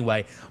guy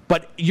anyway.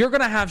 But you're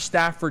going to have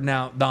Stafford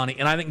now, Donnie,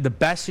 and I think the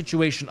best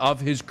situation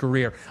of his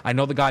career, I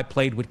know the guy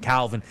played with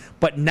Calvin,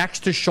 but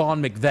next to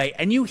Sean McVay,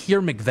 and you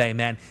hear McVay,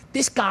 man,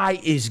 this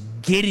guy is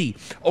giddy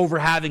over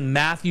having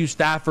Matthew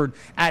Stafford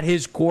at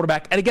his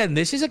quarterback. And again,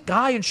 this is a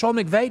guy in Sean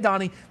McVay,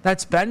 Donnie,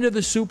 that's been to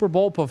the Super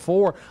Bowl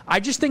before. I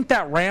just think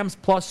that Rams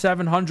plus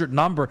 700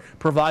 number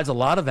provides a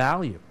lot of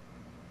value.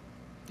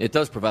 It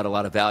does provide a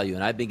lot of value,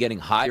 and I've been getting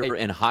higher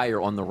and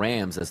higher on the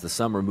Rams as the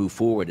summer moved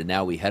forward, and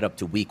now we head up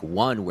to week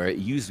 1 where it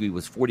usually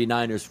was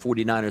 49ers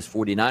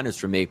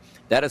for me.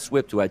 That has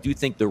slipped to I do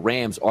think the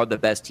Rams are the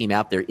best team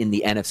out there in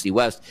the NFC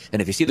West,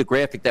 and if you see the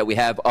graphic that we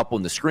have up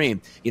on the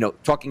screen,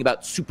 talking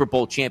about Super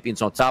Bowl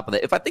champions on top of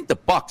that, if I think the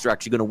Bucs are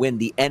actually going to win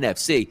the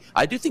NFC,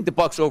 I do think the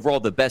Bucs overall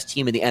the best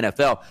team in the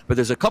NFL, but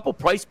there's a couple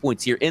price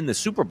points here in the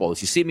Super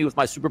Bowls. You see me with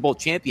my Super Bowl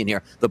champion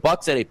here, the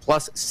Bucs at a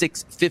plus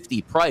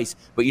 650 price,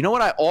 but you know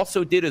what I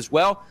also did as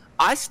well?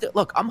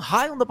 I'm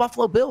high on the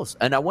Buffalo Bills,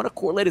 and I want to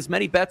correlate as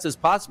many bets as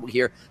possible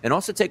here, and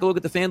also take a look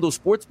at the FanDuel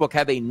Sportsbook.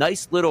 Have a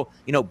nice little,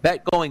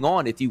 bet going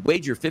on. If you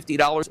wager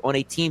 $50 on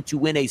a team to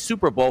win a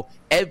Super Bowl,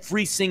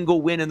 every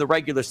single win in the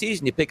regular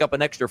season, you pick up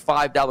an extra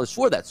 $5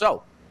 for that.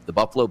 So the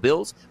Buffalo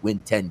Bills win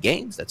 10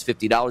 games. That's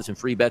 $50 in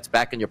free bets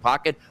back in your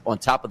pocket on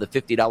top of the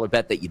 $50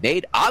 bet that you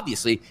made.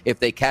 Obviously, if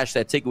they cash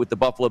that ticket with the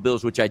Buffalo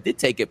Bills, which I did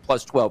take it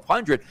plus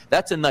 1,200,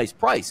 that's a nice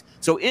price.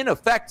 So in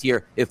effect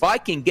here, if I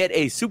can get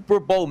a Super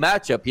Bowl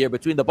matchup here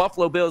between the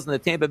Buffalo Bills and the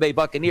Tampa Bay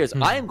Buccaneers,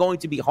 I am going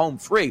to be home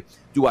free.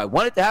 Do I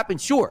want it to happen?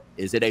 Sure.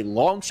 Is it a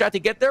long shot to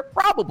get there?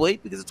 Probably,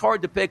 because it's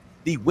hard to pick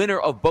the winner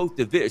of both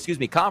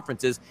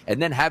conferences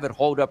and then have it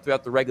hold up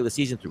throughout the regular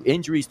season through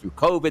injuries, through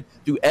COVID,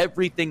 through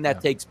everything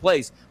that takes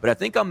place. But I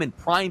think I'm in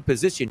prime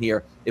position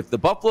here. If the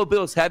Buffalo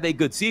Bills have a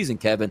good season,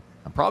 Kevin,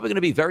 I'm probably going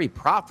to be very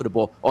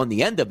profitable on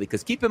the end of it,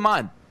 because keep in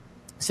mind,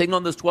 sitting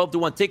on those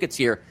 12-1 tickets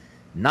here,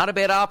 not a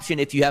bad option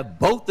if you have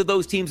both of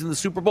those teams in the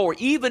Super Bowl, or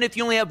even if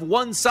you only have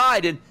one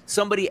side and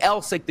somebody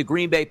else like the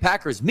Green Bay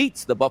Packers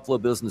meets the Buffalo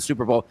Bills in the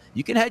Super Bowl.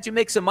 You can hedge and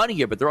make some money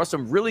here, but there are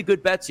some really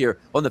good bets here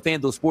on the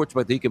FanDuel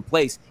Sportsbook that you can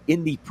place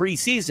in the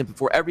preseason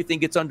before everything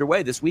gets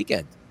underway this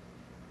weekend.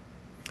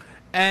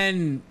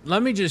 And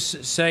let me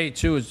just say,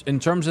 too, is in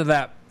terms of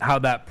that, how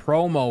that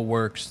promo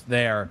works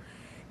there,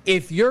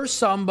 if you're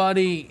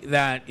somebody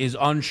that is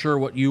unsure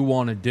what you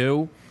want to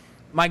do,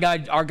 our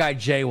guy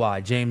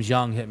JY, James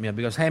Young, hit me up.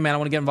 He goes, hey, man, I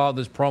want to get involved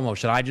in this promo.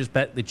 Should I just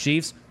bet the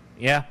Chiefs?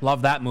 Yeah,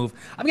 love that move.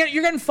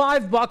 You're getting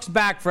 $5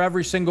 back for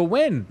every single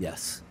win.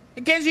 Yes.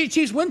 The Kansas City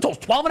Chiefs win totals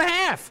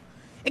 12.5.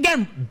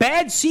 Again,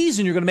 bad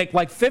season, you're going to make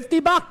like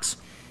 $50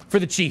 for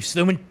the Chiefs.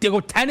 Then when they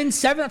go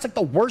 10-7, that's like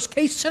the worst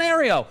case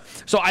scenario.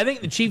 So I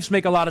think the Chiefs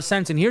make a lot of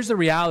sense. And here's the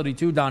reality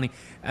too, Donnie.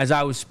 As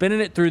I was spinning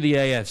it through the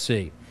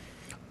AFC,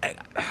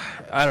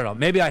 I don't know.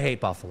 Maybe I hate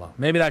Buffalo.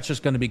 Maybe that's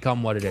just going to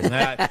become what it is.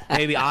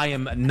 Maybe I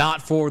am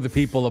not for the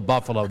people of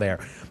Buffalo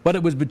there. But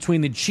it was between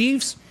the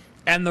Chiefs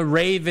and the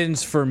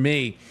Ravens for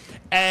me.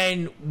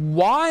 And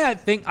why I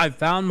think I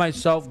found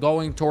myself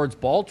going towards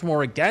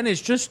Baltimore again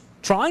is just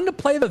trying to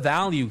play the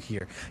value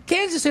here.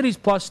 Kansas City's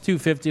plus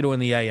 250 to win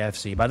the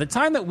AFC. By the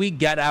time that we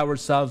get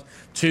ourselves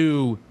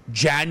to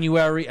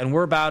January and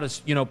we're about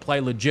to,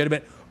 play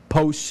legitimate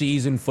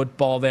postseason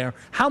football there,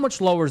 how much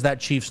lower is that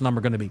Chiefs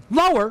number going to be?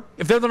 Lower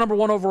if they're the number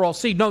 1 overall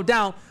seed, no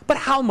doubt, but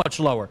how much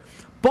lower?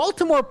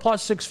 Baltimore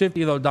plus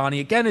 650, though, Donnie,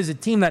 again, is a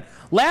team that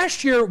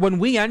last year when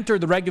we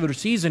entered the regular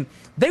season,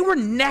 they were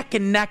neck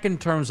and neck in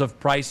terms of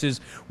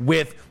prices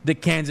with the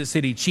Kansas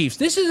City Chiefs.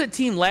 This is a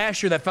team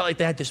last year that felt like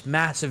they had this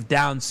massive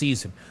down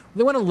season.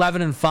 They went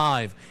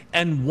 11-5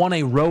 and won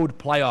a road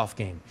playoff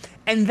game.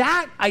 And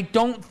that, I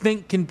don't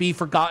think, can be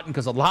forgotten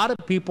because a lot of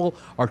people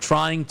are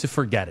trying to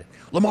forget it.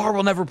 Lamar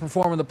will never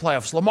perform in the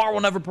playoffs. Lamar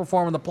will never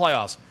perform in the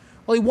playoffs.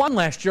 Well, he won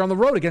last year on the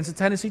road against the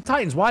Tennessee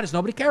Titans. Why does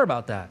nobody care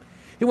about that?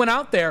 He went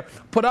out there,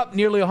 put up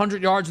nearly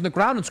 100 yards in the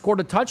ground, and scored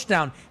a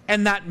touchdown.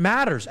 And that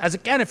matters. As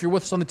again, if you're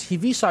with us on the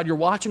TV side, you're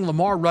watching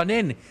Lamar run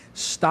in.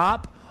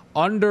 Stop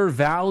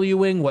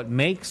undervaluing what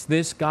makes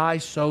this guy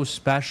so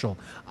special.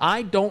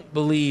 I don't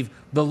believe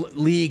the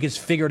league has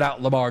figured out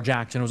Lamar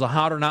Jackson. It was a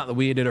hot or not that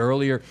we did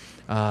earlier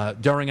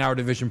during our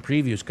division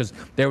previews because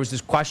there was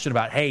this question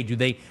about, hey,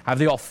 have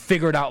they all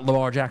figured out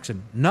Lamar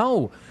Jackson?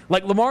 No.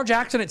 Like Lamar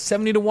Jackson at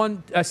 17-1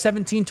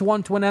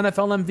 to win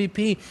NFL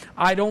MVP,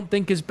 I don't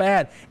think is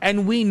bad.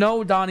 And we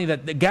know, Donnie,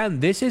 that, again,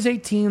 this is a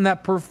team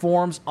that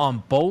performs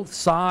on both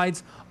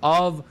sides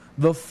of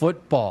the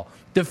football.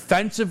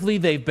 Defensively,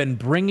 they've been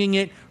bringing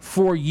it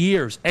for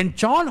years. And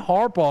John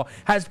Harbaugh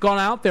has gone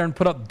out there and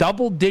put up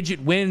double-digit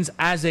wins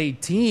as a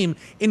team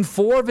in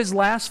 4 of his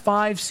last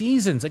 5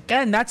 seasons.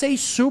 Again, that's a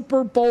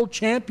Super Bowl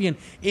champion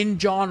in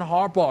John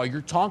Harbaugh.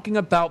 You're talking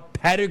about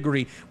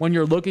pedigree when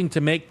you're looking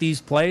to make these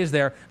plays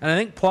there. And I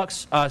think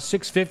plus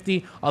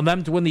 650 on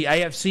them to win the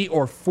AFC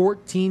or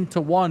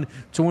 14-1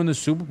 to win the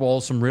Super Bowl.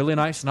 Some really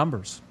nice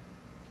numbers.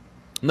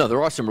 No,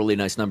 there are some really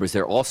nice numbers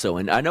there also.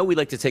 And I know we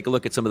like to take a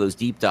look at some of those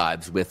deep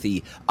dives with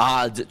the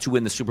odds to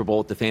win the Super Bowl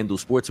at the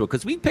FanDuel Sportsbook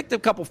because we picked a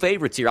couple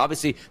favorites here.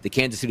 Obviously, the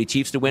Kansas City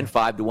Chiefs to win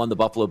 5-1, the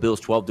Buffalo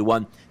Bills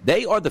 12-1.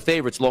 They are the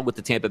favorites along with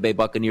the Tampa Bay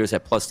Buccaneers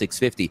at plus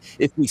 650.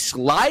 If we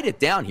slide it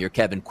down here,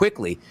 Kevin,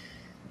 quickly,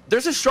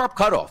 there's a sharp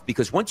cutoff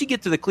because once you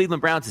get to the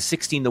Cleveland Browns at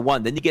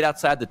 16-1, then you get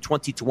outside the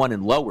 20-1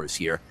 and lowers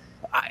here.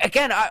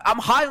 I'm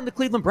high on the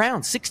Cleveland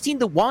Browns.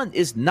 16-1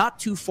 is not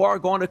too far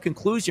gone to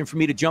conclusion for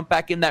me to jump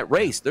back in that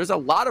race. There's a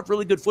lot of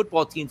really good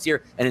football teams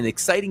here and an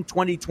exciting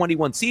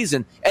 2021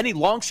 season. Any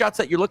long shots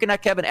that you're looking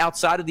at, Kevin,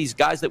 outside of these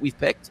guys that we've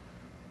picked?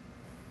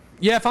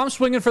 Yeah, if I'm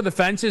swinging for the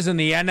fences in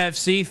the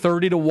NFC,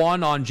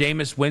 30-1 on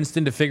Jameis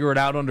Winston to figure it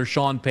out under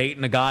Sean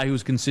Payton, a guy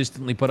who's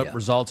consistently put up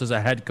results as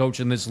a head coach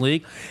in this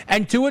league.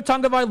 And Tua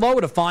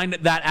Tagovailoa to find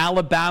that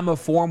Alabama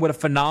form with a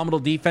phenomenal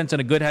defense and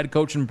a good head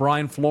coach in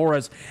Brian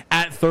Flores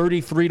at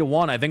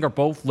 33-1, I think are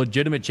both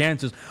legitimate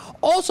chances.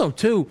 Also,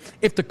 too,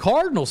 if the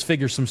Cardinals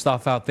figure some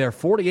stuff out there,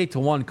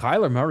 48-1,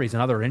 Kyler Murray's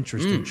another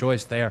interesting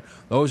choice there.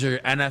 Those are your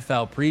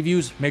NFL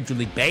previews, Major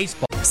League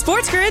Baseball.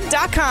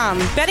 SportsGrid.com.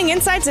 Betting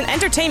insights and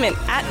entertainment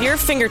at your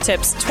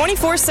fingertips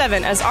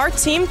 24/7 as our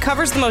team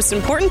covers the most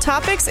important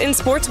topics in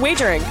sports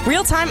wagering.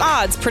 Real-time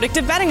odds,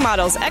 predictive betting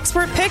models,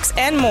 expert picks,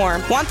 and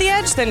more. Want the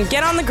edge? Then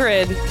get on the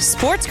grid.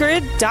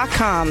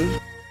 SportsGrid.com.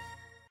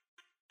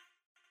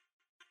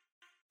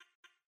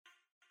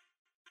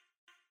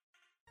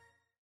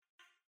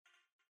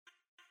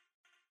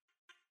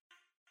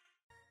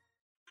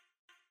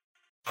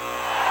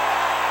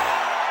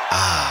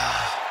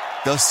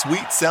 The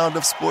sweet sound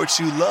of sports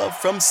you love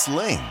from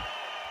Sling.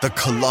 The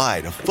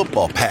collide of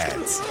football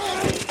pads.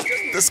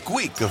 The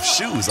squeak of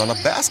shoes on a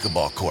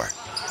basketball court.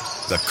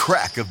 The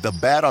crack of the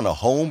bat on a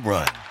home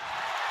run.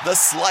 The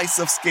slice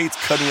of skates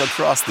cutting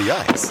across the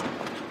ice.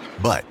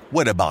 But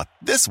what about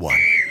this one?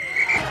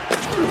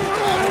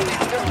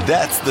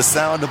 That's the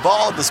sound of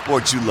all the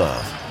sports you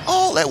love,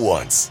 all at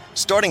once.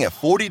 Starting at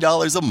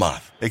 $40 a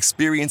month.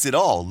 Experience it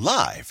all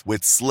live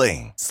with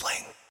Sling.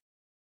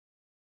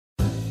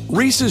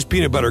 Reese's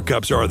Peanut Butter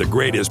Cups are the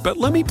greatest, but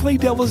let me play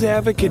devil's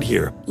advocate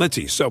here. Let's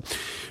see. So,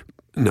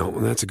 no,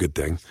 that's a good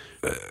thing.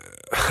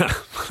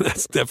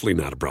 That's definitely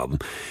not a problem.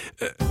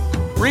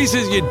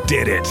 Reese's, you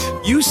did it.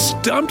 You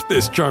stumped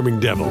this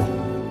charming devil.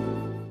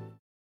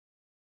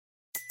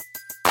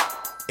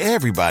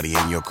 Everybody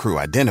in your crew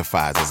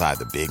identifies as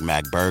either Big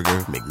Mac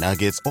Burger,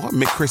 McNuggets, or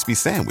McCrispy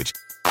Sandwich.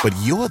 But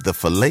you're the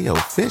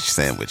Filet-O-Fish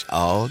Sandwich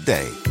all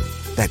day.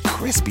 That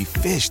crispy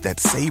fish, that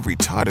savory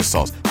tartar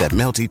sauce, that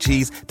melty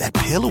cheese, that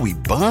pillowy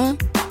bun.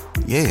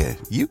 Yeah,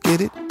 you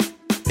get it.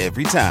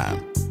 Every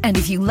time. And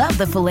if you love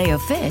the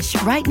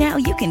Filet-O-Fish, right now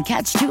you can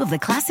catch 2 of the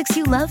classics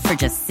you love for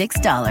just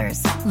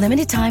 $6.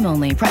 Limited time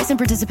only. Price and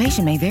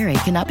participation may vary.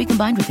 Cannot be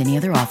combined with any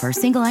other offer.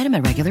 Single item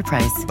at regular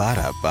price.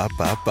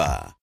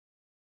 Ba-da-ba-ba-ba.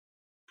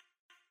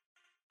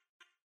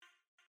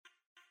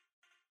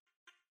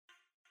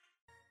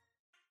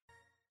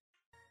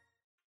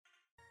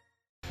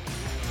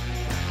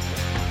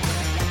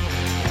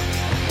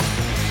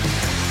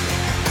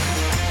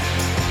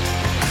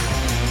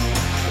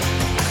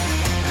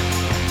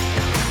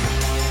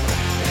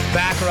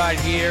 Back right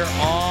here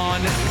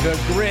on the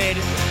grid.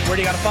 Where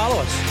do you got to follow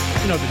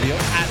us? You know the deal.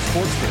 At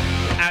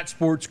SportsGrid. At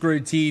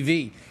SportsGrid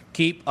TV.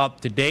 Keep up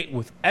to date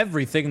with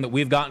everything that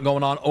we've got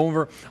going on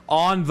over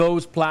on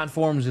those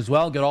platforms as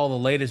well. Get all the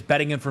latest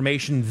betting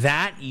information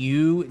that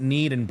you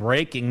need and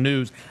breaking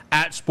news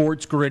at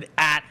SportsGrid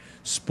at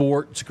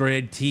Sports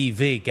Grid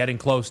TV, getting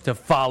close to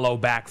Follow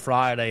Back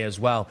Friday as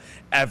well.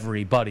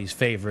 Everybody's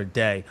favorite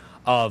day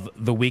of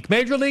the week.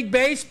 Major League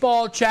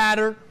Baseball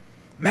chatter.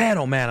 Man,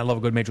 oh man, I love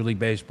a good Major League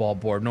Baseball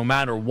board, no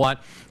matter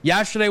what.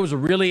 Yesterday was a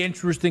really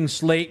interesting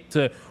slate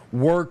to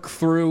work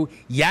through.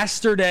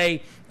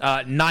 Yesterday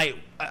night,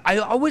 I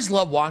always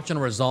love watching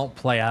a result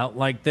play out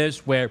like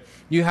this, where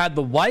you had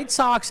the White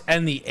Sox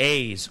and the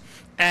A's.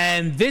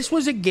 And this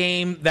was a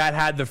game that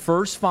had the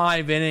first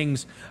 5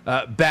 innings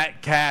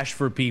bet cash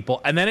for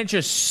people. And then it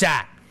just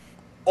sat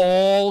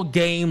all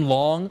game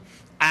long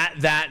at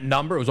that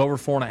number. It was over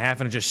 4.5,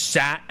 and it just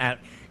sat at,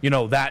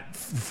 that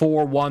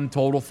 4-1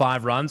 total,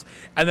 5 runs.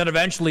 And then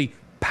eventually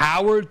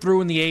powered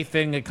through in the 8th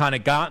inning. It kind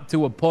of got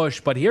to a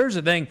push. But here's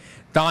the thing,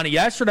 Donnie,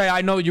 yesterday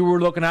I know you were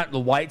looking at the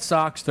White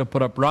Sox to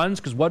put up runs,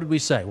 because what did we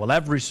say? Well,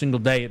 every single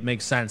day it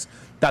makes sense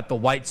that the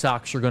White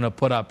Sox are going to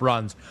put up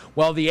runs.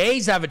 Well, the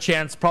A's have a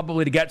chance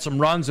probably to get some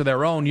runs of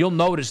their own. You'll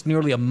notice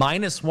nearly a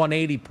minus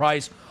 180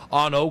 price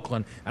on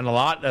Oakland, and a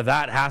lot of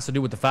that has to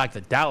do with the fact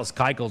that Dallas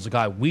Keuchel is a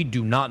guy we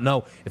do not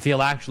know if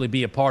he'll actually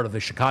be a part of the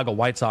Chicago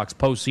White Sox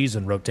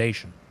postseason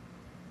rotation.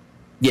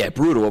 Yeah,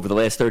 brutal over the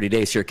last 30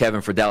 days here,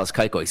 Kevin, for Dallas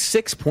Keuchel. A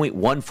 6.14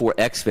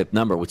 xFIP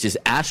number, which is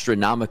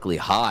astronomically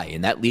high,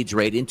 and that leads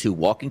right into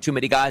walking too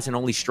many guys and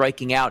only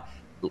striking out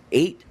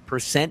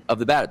 8% of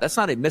the batters. That's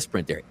not a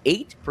misprint there.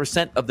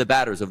 8% of the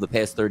batters of the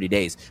past 30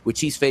 days, which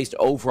he's faced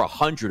over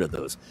 100 of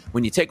those.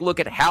 When you take a look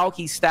at how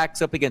he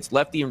stacks up against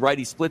lefty and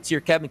righty splits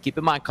here, Kevin, keep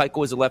in mind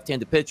Keuchel is a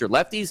left-handed pitcher.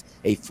 Lefties,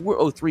 a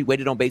 .403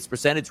 weighted on base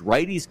percentage.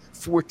 Righties,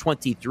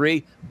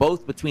 .423.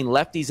 Both between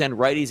lefties and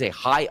righties, a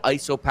high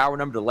ISO power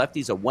number. To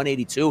lefties, a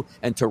 .182,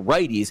 and to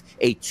righties,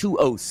 a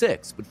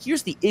 .206. But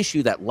here's the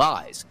issue that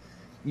lies.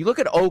 You look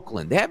at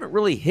Oakland, they haven't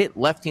really hit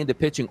left-handed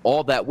pitching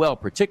all that well,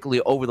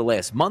 particularly over the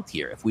last month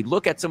here. If we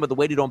look at some of the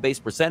weighted on-base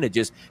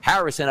percentages,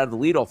 Harrison out of the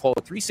leadoff hole,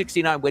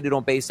 369 weighted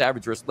on-base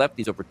average versus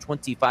lefties over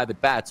 25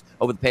 at-bats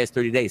over the past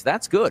 30 days.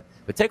 That's good.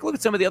 But take a look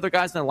at some of the other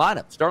guys in the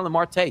lineup. Starlin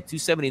Marte,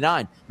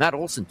 279. Matt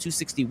Olson,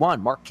 261.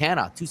 Mark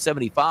Canha,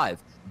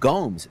 275.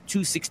 Gomes,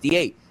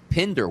 268.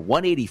 Pinder,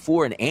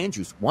 184, and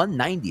Andrews,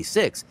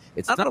 196.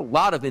 It's not a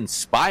lot of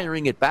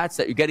inspiring at-bats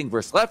that you're getting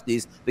versus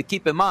lefties, but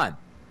keep in mind,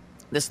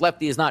 this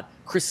lefty is not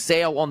Chris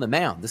Sale on the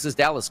mound. This is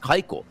Dallas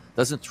Keuchel.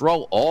 Doesn't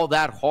throw all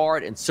that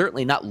hard, and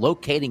certainly not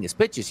locating his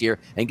pitches here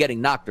and getting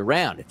knocked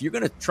around. If you're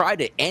going to try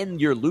to end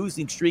your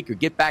losing streak or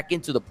get back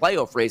into the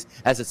playoff race,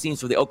 as it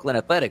seems for the Oakland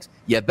Athletics,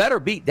 you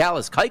better beat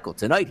Dallas Keuchel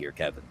tonight here,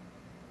 Kevin.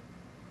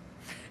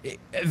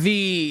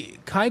 The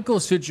Keuchel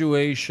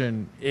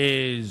situation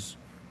is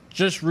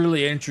just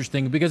really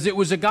interesting because it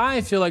was a guy,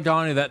 I feel like,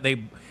 Donnie, that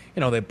they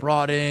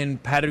brought in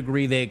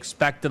pedigree. They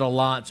expected a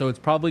lot, so it's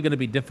probably going to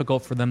be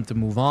difficult for them to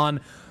move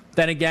on.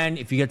 Then again,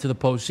 if you get to the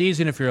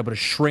postseason, if you're able to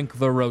shrink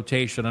the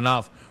rotation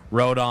enough,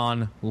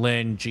 Rodon,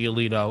 Lynn,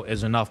 Giolito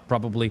is enough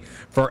probably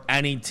for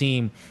any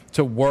team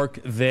to work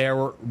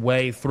their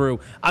way through.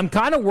 I'm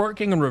kind of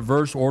working in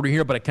reverse order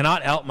here, but I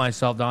cannot help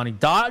myself, Donnie.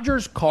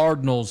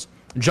 Dodgers-Cardinals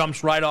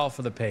jumps right off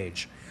of the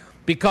page.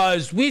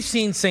 Because we've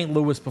seen St.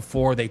 Louis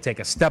before. They take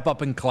a step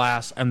up in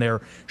class, and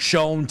they're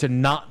shown to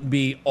not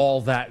be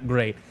all that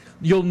great.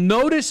 You'll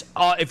notice,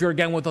 if you're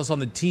again with us on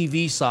the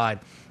TV side,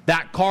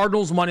 that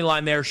Cardinals money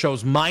line there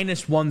shows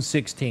minus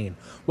 116.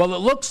 Well, it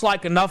looks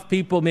like enough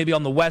people maybe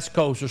on the West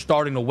Coast are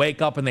starting to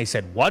wake up, and they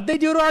said, what'd they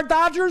do to our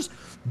Dodgers?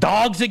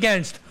 Dogs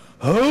against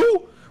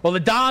who? Well, the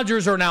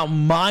Dodgers are now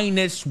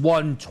minus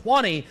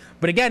 120.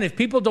 But again, if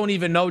people don't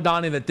even know,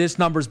 Donnie, that this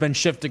number's been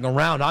shifting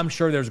around, I'm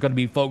sure there's going to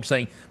be folks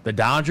saying, the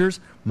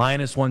Dodgers,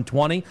 minus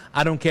 120.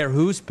 I don't care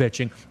who's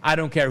pitching. I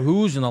don't care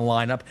who's in the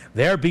lineup.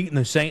 They're beating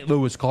the St.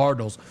 Louis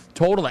Cardinals.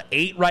 Total of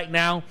 8 right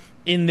now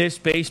in this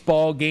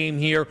baseball game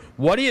here.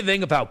 What do you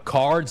think about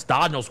Cards,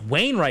 Dodgers,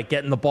 Wainwright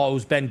getting the ball,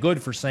 who's been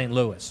good for St.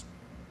 Louis?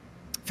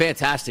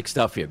 Fantastic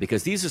stuff here,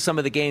 because these are some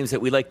of the games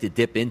that we like to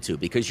dip into,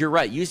 because you're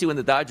right. Usually when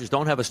the Dodgers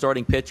don't have a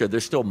starting pitcher, they're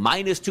still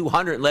minus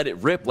 200 and let it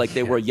rip like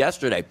they were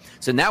yesterday.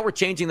 So now we're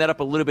changing that up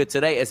a little bit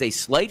today as a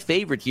slight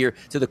favorite here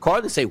to the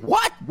Cardinals. Say,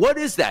 what? What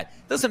is that?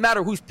 Doesn't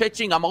matter who's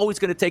pitching. I'm always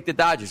going to take the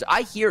Dodgers.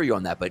 I hear you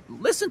on that, but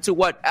listen to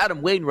what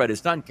Adam Wainwright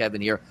has done, Kevin,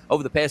 here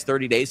over the past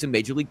 30 days in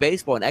Major League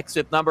Baseball. An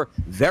xFIP number,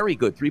 very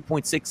good,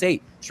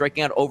 3.68.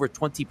 Striking out over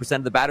 20%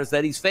 of the batters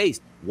that he's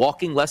faced.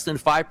 Walking less than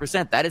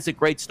 5%. That is a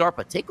great start.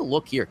 But take a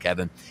look here,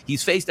 Kevin.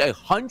 He's faced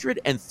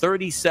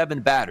 107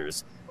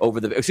 batters over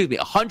the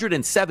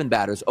 107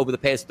 batters over the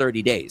past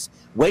 30 days.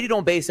 Weighted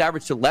on base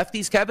average to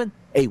lefties, Kevin,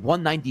 a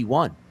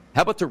 191.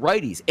 How about to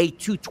righties? A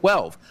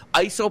 212.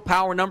 ISO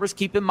power numbers,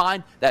 keep in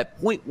mind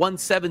that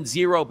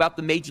 .170 about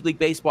the Major League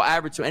Baseball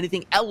average, so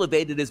anything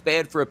elevated is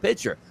bad for a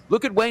pitcher.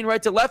 Look at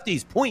Wainwright to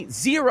lefties,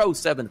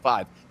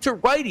 .075. To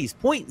righties,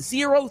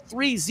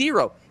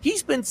 .030.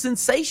 He's been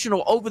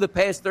sensational over the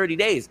past 30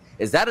 days.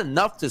 Is that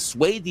enough to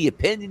sway the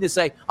opinion to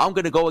say, I'm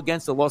going to go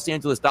against the Los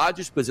Angeles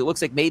Dodgers because it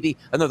looks like maybe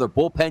another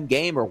bullpen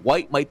game, or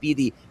White might be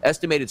the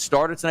estimated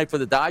starter tonight for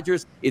the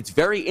Dodgers? It's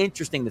very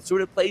interesting that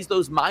sort of plays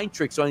those mind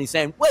tricks on you,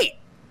 saying, wait,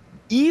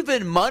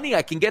 even money,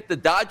 I can get the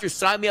Dodgers,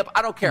 sign me up.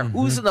 I don't care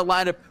who's in the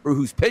lineup or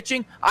who's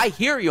pitching. I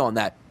hear you on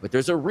that. But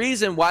there's a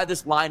reason why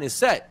this line is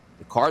set.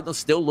 The Cardinals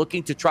still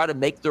looking to try to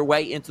make their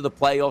way into the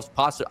playoffs,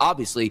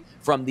 obviously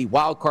from the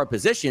wild card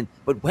position.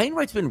 But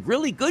Wainwright's been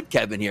really good,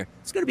 Kevin, here.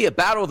 It's going to be a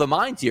battle of the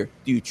minds here.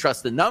 Do you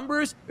trust the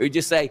numbers, or you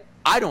just say,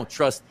 I don't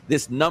trust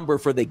this number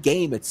for the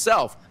game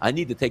itself. I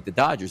need to take the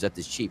Dodgers at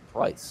this cheap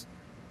price.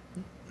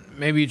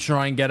 Maybe you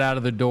try and get out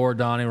of the door,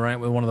 Donnie, right,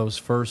 with one of those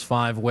first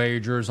 5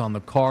 wagers on the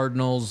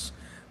Cardinals.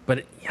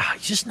 But you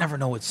just never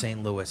know with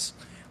St. Louis.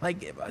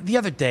 Like the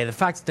other day, the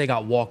fact that they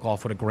got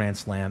walk-off with a grand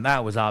slam,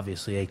 that was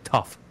obviously a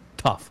tough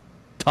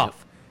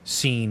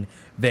scene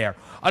there.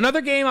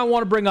 Another game I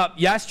want to bring up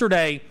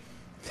yesterday.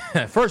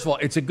 First of all,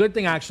 it's a good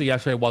thing actually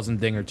yesterday wasn't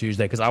Dinger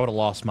Tuesday because I would have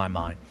lost my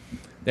mind.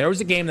 There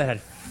was a game that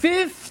had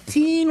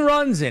 15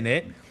 runs in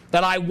it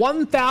that I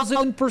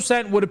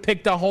 1,000% would have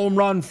picked a home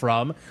run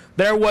from.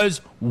 There was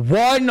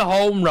 1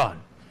 home run,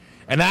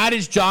 and that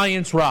is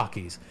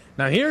Giants-Rockies.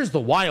 Now, here's the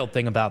wild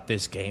thing about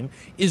this game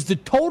is the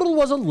total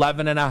was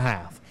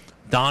 11.5.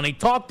 Donnie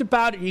talked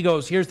about it. He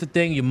goes, here's the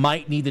thing. You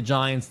might need the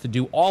Giants to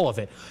do all of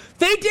it.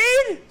 They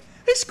did.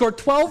 They scored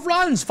 12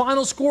 runs.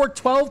 Final score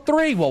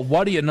 12-3. Well,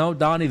 what do you know,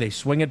 Donnie? They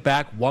swing it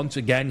back once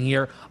again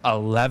here.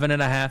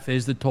 11.5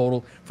 is the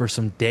total for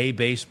some day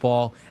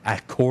baseball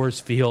at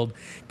Coors Field.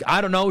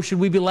 I don't know. Should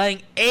we be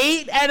laying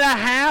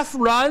 8.5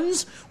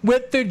 runs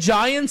with the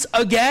Giants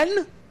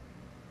again?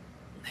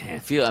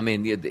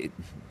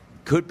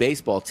 Good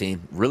baseball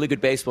team, really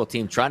good baseball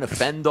team, trying to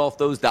fend off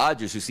those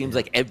Dodgers, who seems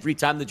like every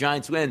time the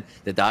Giants win,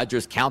 the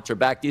Dodgers counter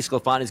back.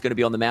 DeSclafani is going to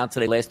be on the mound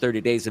today, last 30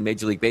 days in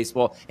Major League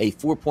Baseball, a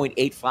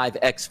 4.85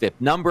 xFIP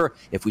number.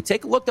 If we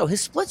take a look, though, his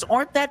splits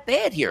aren't that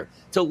bad here.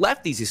 To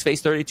lefties, he's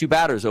faced 32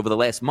 batters over the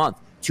last month.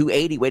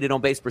 280 weighted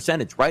on base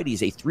percentage.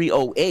 Righties, a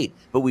 308.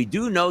 But we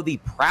do know the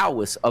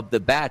prowess of the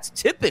bats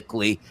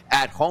typically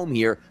at home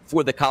here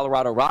for the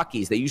Colorado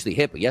Rockies. They usually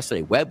hit, but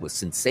yesterday Webb was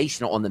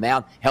sensational on the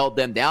mound, held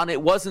them down. It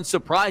wasn't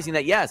surprising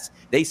that, yes,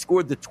 they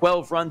scored the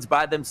 12 runs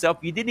by themselves.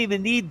 You didn't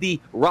even need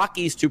the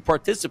Rockies to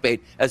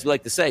participate, as we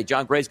like to say.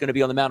 John Gray's going to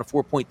be on the mound, a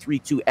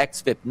 4.32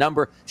 xFIP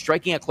number,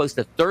 striking at close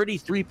to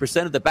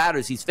 33% of the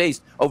batters he's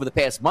faced over the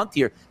past month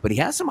here. But he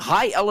has some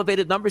high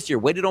elevated numbers here.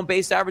 Weighted on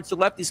base average to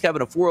lefties,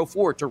 Kevin, a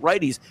 404, to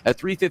righties at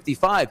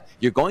 355.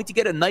 You're going to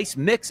get a nice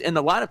mix in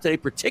the lineup today,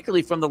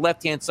 particularly from the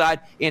left-hand side,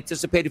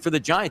 anticipated for the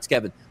Giants,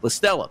 Kevin.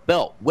 LaStella,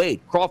 Bell,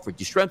 Wade, Crawford,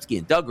 Yastrzemski,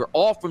 and Duggar,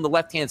 all from the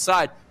left-hand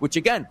side, which,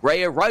 again,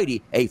 Gray, a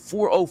righty, a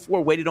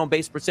 404 weighted on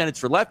base percentage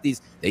for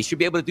lefties. They should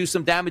be able to do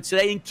some damage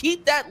today and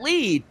keep that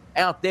lead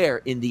out there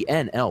in the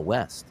NL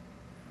West.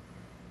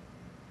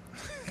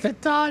 The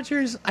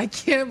Dodgers, I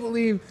can't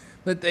believe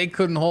that they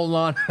couldn't hold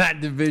on to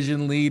that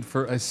division lead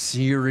for a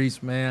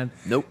series, man.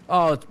 Nope.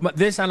 Oh,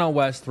 this NL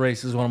West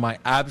race is one of my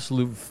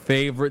absolute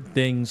favorite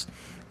things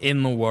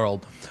in the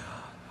world.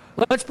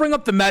 Let's bring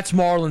up the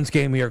Mets-Marlins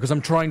game here because I'm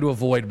trying to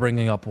avoid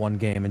bringing up one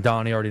game, and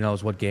Donnie already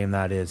knows what game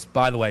that is.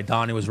 By the way,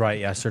 Donnie was right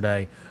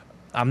yesterday.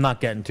 I'm not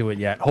getting to it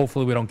yet.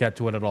 Hopefully we don't get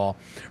to it at all.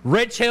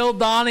 Rich Hill,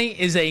 Donnie,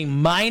 is a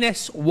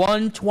minus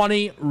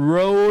 120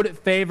 road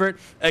favorite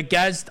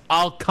against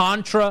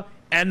Alcantara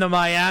and the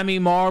Miami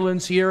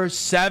Marlins here.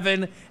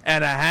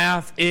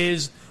 7.5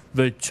 is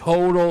the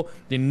total.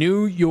 The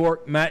New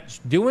York Mets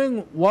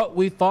doing what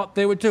we thought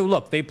they would do.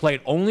 Look, they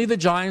played only the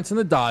Giants and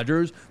the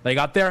Dodgers. They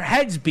got their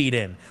heads beat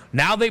in.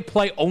 Now they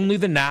play only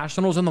the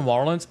Nationals and the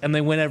Marlins, and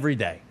they win every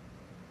day.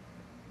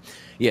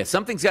 Yeah,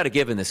 something's got to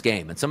give in this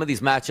game, and some of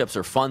these matchups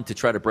are fun to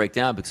try to break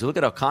down because look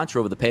at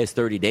Alcantara over the past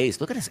 30 days.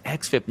 Look at his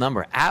xFIP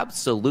number.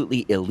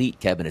 Absolutely elite,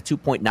 Kevin, at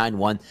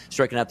 2.91,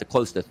 striking out to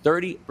close to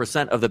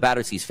 30% of the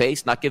batters he's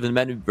faced, not giving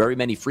very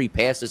many free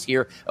passes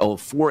here, a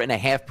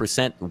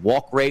 4.5%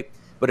 walk rate.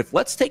 But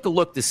let's take a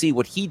look to see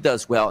what he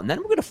does well, and then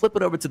we're going to flip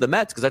it over to the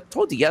Mets because I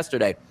told you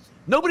yesterday,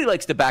 nobody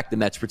likes to back the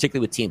Mets,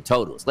 particularly with team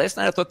totals. Last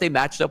night I thought they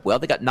matched up well.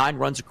 They got 9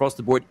 runs across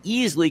the board,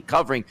 easily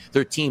covering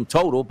their team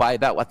total by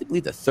about, I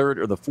believe, the 3rd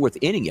or the 4th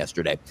inning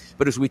yesterday.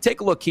 But as we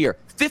take a look here,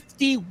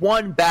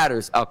 51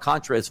 batters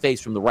Alcantara has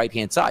faced from the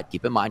right-hand side.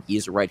 Keep in mind, he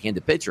is a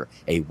right-handed pitcher.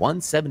 A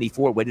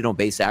 174 weighted on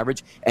base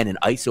average and an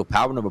ISO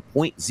power number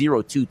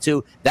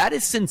 .022. That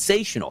is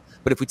sensational.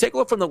 But if we take a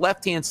look from the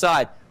left-hand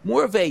side,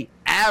 more of a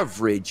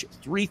average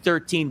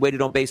 313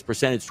 weighted on base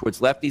percentage towards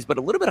lefties, but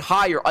a little bit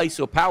higher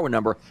ISO power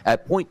number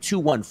at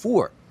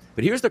 .214.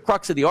 But here's the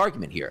crux of the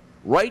argument here.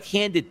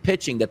 Right-handed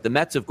pitching that the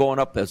Mets have gone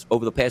up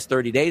over the past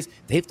 30 days,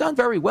 they've done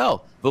very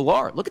well.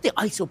 Villar, look at the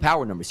ISO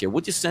power numbers here. We'll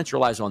just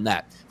centralize on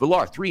that.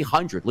 Villar,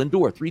 300.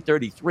 Lindor,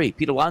 333.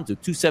 Pete Alonso,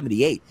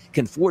 278.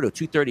 Conforto,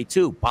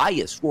 232.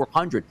 Baez,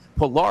 400.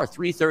 Pilar,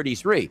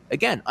 333.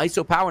 Again,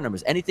 ISO power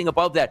numbers, anything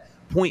above that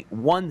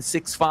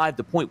 .165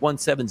 to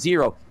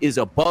 .170 is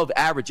above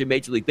average in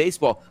Major League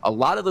Baseball. A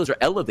lot of those are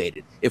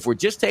elevated. If we're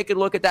just taking a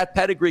look at that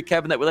pedigree,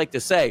 Kevin, that we like to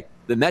say,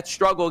 the Mets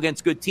struggle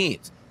against good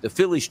teams. The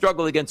Phillies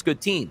struggle against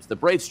good teams. The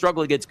Braves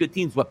struggle against good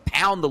teams, but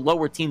pound the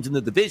lower teams in the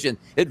division.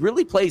 It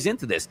really plays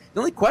into this. The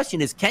only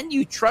question is, can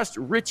you trust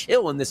Rich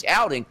Hill in this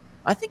outing?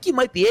 I think you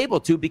might be able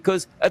to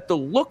because at the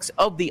looks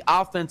of the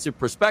offensive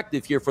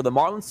perspective here for the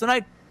Marlins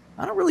tonight,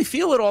 I don't really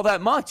feel it all that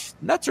much.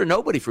 Nuts or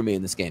nobody for me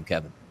in this game,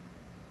 Kevin.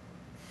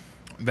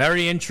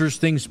 Very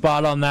interesting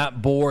spot on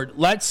that board.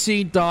 Let's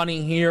see,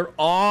 Donnie, here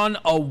on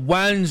a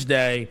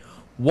Wednesday.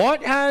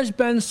 What has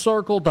been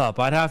circled up?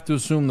 I'd have to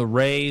assume the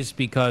Rays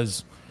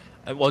because,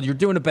 well, you're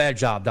doing a bad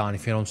job, Donnie,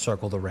 if you don't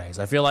circle the Rays.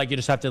 I feel like you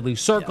just have to at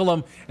least circle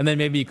them, and then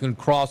maybe you can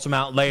cross them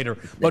out later.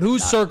 But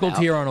who's circled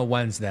here on a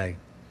Wednesday?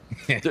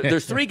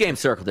 There's 3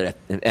 games circled today.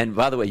 And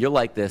by the way, you're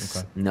like this.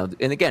 Okay. No,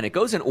 and again, it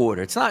goes in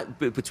order. It's not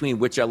between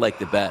which I like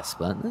the best,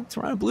 but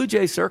Toronto Blue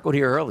Jays circled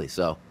here early,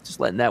 so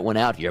just letting that one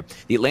out here.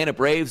 The Atlanta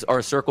Braves are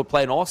a circled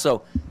play, and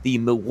also the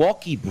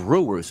Milwaukee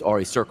Brewers are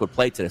a circled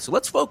play today. So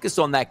let's focus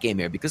on that game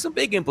here because some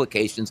big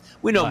implications.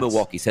 We know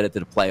Milwaukee's headed to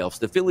the playoffs.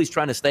 The Phillies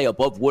trying to stay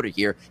above water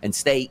here and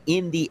stay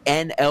in the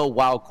NL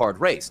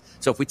wildcard race.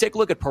 So if we take a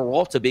look at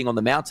Peralta being on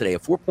the mound today, a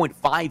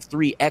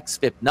 4.53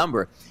 xFIP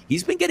number,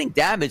 he's been getting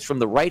damage from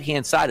the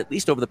right-hand side at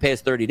least over the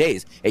past 30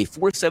 days. A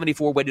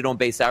 474 weighted on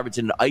base average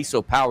and an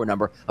ISO power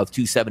number of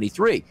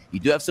 273. You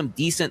do have some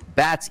decent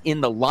bats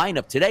in the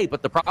lineup today,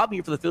 but the problem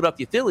here for the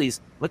Philadelphia Phillies,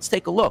 let's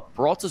take a look.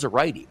 Peralta's a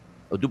righty.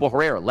 Odubel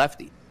Herrera,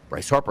 lefty.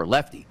 Bryce Harper,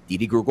 lefty.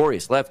 Didi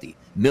Gregorius, lefty.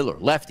 Miller,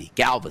 lefty.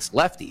 Galvis,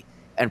 lefty.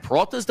 And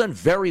Peralta's done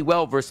very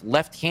well versus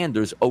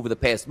left-handers over the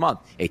past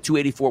month. A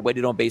 284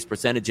 weighted on base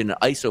percentage and an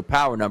ISO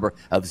power number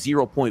of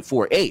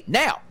 0.48.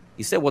 Now,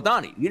 you said, well,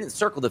 Donnie, you didn't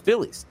circle the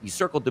Phillies. You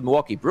circled the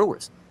Milwaukee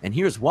Brewers. And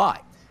here's why.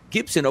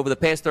 Gibson, over the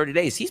past 30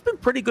 days, he's been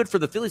pretty good for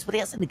the Phillies, but he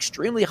has an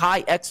extremely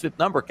high xFIP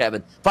number,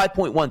 Kevin,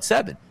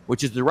 5.17,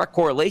 which is a direct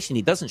correlation.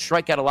 He doesn't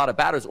strike out a lot of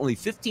batters. Only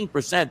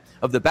 15%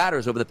 of the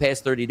batters over the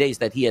past 30 days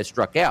that he has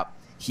struck out.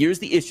 Here's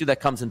the issue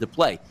that comes into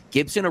play.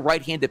 Gibson, a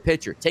right-handed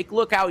pitcher. Take a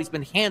look how he's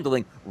been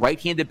handling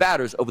right-handed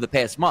batters over the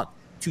past month.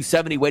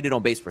 270 weighted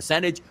on base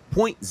percentage,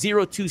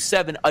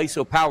 0.027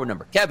 ISO power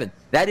number. Kevin,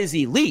 that is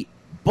elite,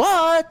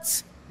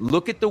 but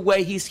look at the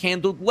way he's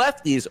handled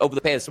lefties over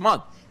the past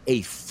month.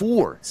 A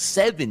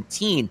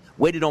 417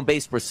 weighted on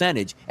base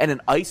percentage and an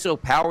ISO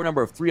power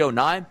number of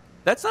 309.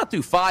 That's not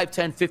through 5,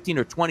 10, 15,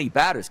 or 20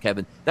 batters,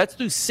 Kevin. That's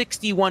through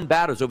 61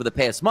 batters over the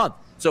past month.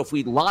 So if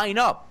we line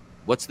up,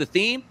 what's the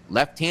theme?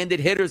 Left-handed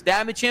hitters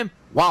damage him.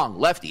 Wong,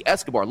 lefty.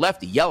 Escobar,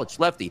 lefty. Yelich,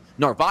 lefty.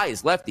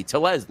 Narvaez, lefty.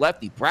 Tellez,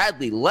 lefty.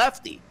 Bradley,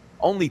 lefty.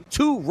 Only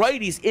 2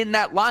 righties in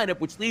that lineup,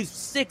 which leaves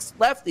 6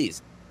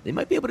 lefties. They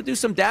might be able to do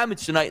some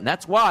damage tonight, and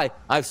that's why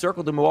I've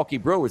circled the Milwaukee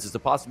Brewers as a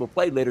possible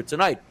play later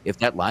tonight if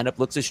that lineup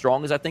looks as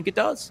strong as I think it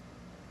does.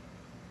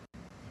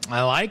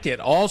 I like it.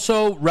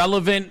 Also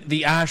relevant,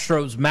 the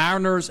Astros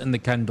Mariners in the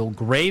Kendall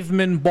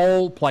Graveman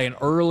Bowl playing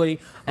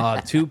early,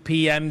 2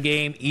 p.m.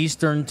 game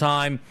Eastern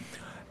time.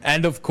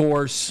 And, of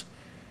course,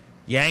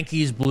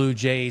 Yankees Blue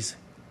Jays.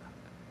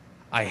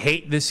 I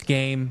hate this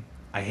game.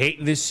 I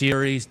hate this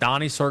series.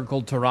 Donnie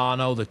circled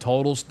Toronto. The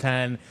total's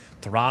 10.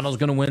 Toronto's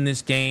going to win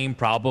this game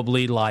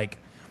probably like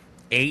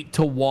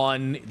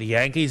 8-1. The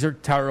Yankees are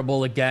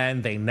terrible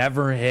again. They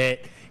never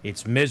hit.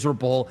 It's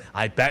miserable.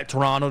 I bet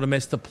Toronto to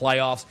miss the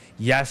playoffs.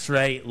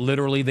 Yesterday,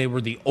 literally, they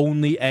were the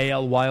only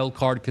AL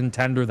wildcard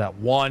contender that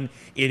won.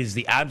 It is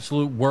the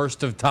absolute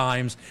worst of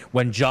times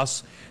when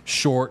just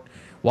short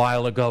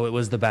while ago it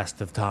was the best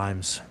of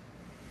times.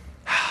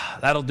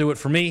 That'll do it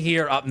for me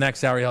here. Up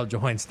next, Ariel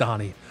joins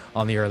Donnie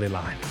on the early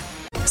line.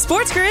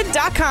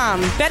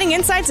 SportsGrid.com. Betting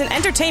insights and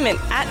entertainment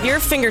at your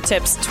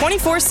fingertips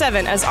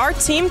 24/7 as our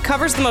team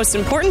covers the most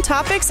important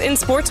topics in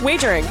sports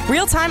wagering.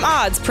 Real-time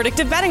odds,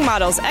 predictive betting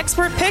models,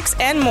 expert picks,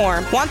 and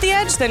more. Want the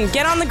edge? Then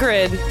get on the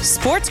grid.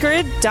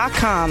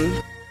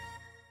 SportsGrid.com.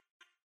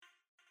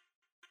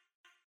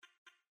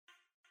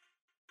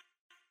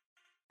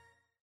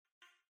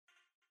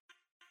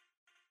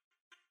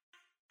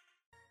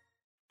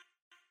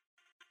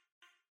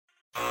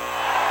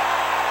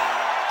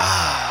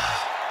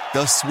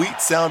 The sweet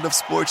sound of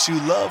sports you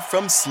love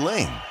from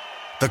Sling.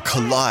 The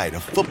collide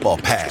of football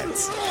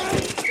pads.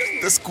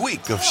 The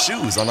squeak of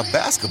shoes on a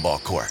basketball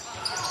court.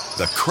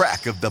 The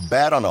crack of the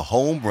bat on a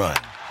home run.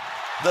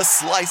 The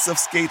slice of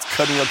skates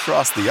cutting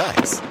across the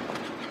ice.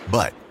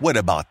 But what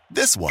about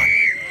this one?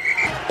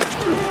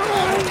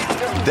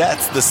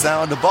 That's the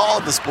sound of all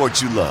the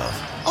sports you love,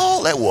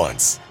 all at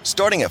once.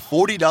 Starting at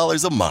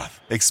 $40 a month.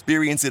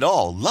 Experience it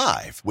all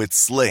live with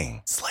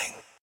Sling.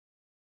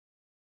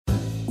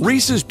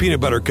 Reese's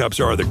Peanut Butter Cups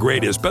are the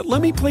greatest, but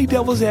let me play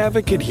devil's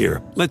advocate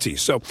here. Let's see.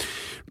 So,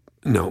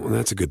 no,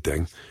 that's a good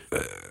thing.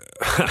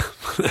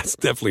 That's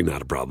definitely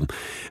not a problem.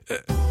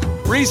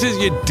 Reese's,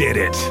 you did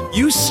it.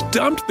 You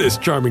stumped this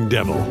charming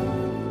devil.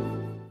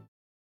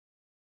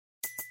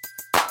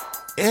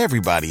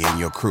 Everybody in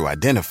your crew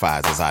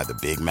identifies as either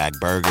Big Mac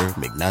Burger,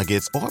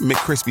 McNuggets, or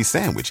McCrispy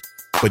Sandwich.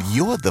 But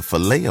you're the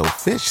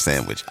Filet-O-Fish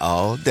Sandwich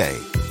all day.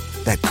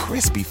 That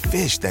crispy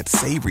fish, that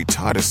savory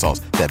tartar sauce,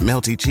 that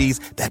melty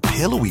cheese, that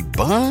pillowy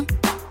bun.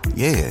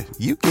 Yeah,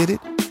 you get it.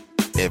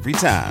 Every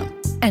time.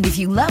 And if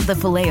you love the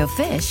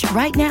Filet-O-Fish,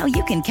 right now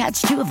you can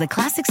catch 2 of the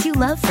classics you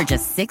love for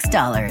just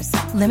 $6.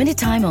 Limited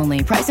time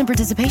only. Price and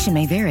participation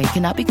may vary.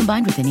 Cannot be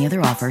combined with any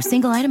other offer.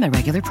 Single item at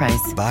regular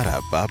price.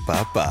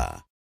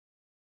 Ba-da-ba-ba-ba.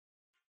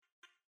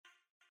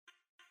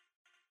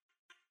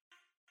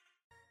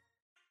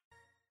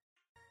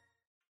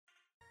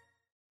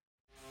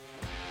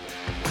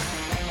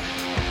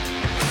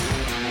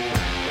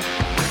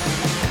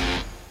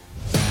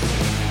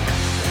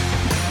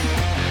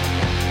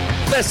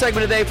 Last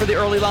segment of the day for the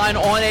early line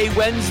on a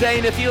Wednesday,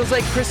 and it feels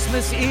like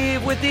Christmas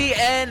Eve with the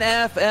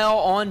NFL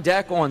on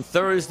deck on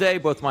Thursday.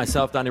 Both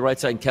myself, Donnie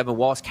Rightside, and Kevin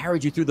Walsh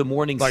carried you through the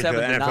morning, like 7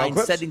 to 9,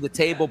 clips, setting the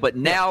table. But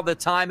now the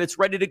time it's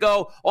ready to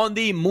go on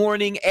the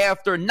morning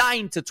after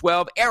 9 to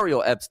 12.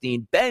 Ariel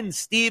Epstein, Ben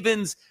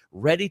Stevens,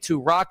 ready to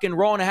rock and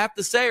roll. And I have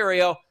to say,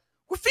 Ariel,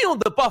 we're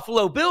feeling the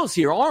Buffalo Bills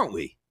here, aren't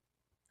we?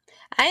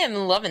 I am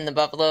loving the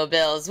Buffalo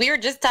Bills. We were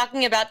just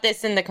talking about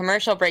this in the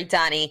commercial break,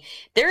 Donnie.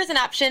 There is an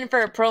option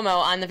for a promo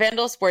on the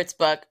FanDuel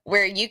Sportsbook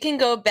where you can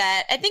go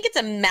bet, I think it's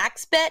a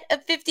max bet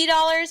of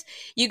 $50.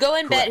 You go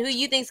and bet who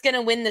you think is going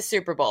to win the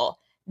Super Bowl.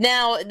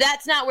 Now,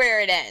 that's not where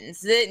it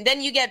ends.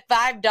 Then you get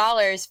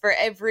 $5 for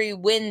every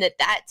win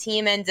that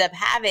team ends up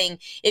having.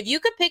 If you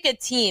could pick a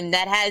team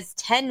that has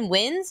 10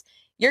 wins,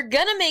 you're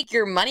going to make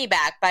your money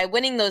back by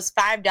winning those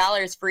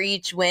 $5 for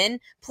each win.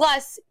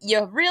 Plus,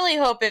 you really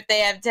hope if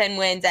they have 10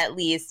 wins at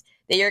least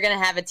that you're going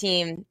to have a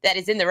team that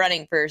is in the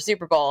running for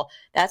Super Bowl.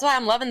 That's why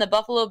I'm loving the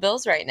Buffalo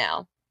Bills right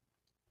now.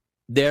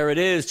 There it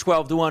is,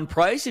 12-1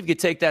 price. If you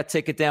take that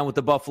ticket down with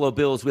the Buffalo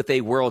Bills with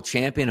a world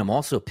champion, I'm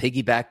also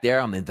piggyback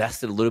there. I'm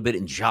invested a little bit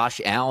in Josh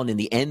Allen in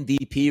the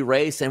MVP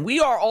race, and we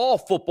are all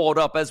footballed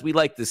up, as we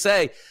like to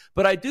say.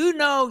 But I do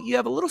know you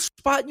have a little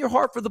spot in your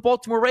heart for the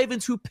Baltimore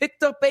Ravens, who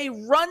picked up a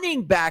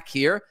running back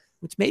here,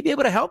 which may be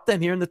able to help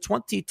them here in the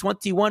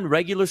 2021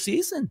 regular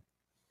season.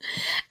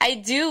 I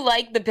do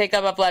like the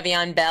pickup of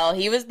Le'Veon Bell.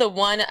 He was the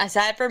one,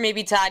 aside from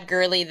maybe Todd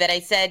Gurley, that I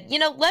said,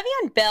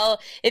 Le'Veon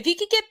Bell, if he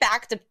could get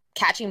back to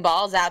catching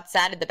balls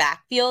outside of the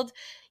backfield,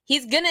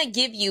 he's going to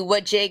give you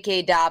what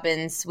J.K.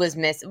 Dobbins was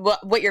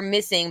what you're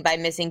missing by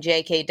missing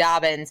J.K.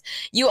 Dobbins.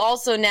 You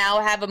also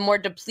now have a more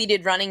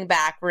depleted running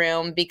back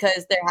room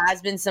because there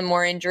has been some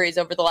more injuries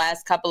over the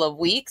last couple of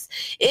weeks.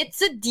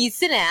 It's a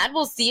decent ad.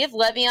 We'll see if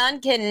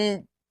Le'Veon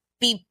can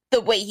be the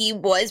way he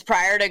was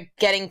prior to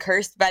getting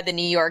cursed by the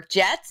New York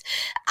Jets.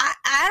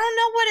 I don't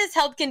know what his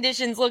health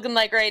condition's looking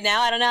like right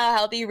now. I don't know how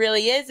healthy he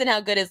really is and how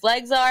good his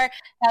legs are.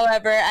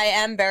 However, I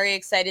am very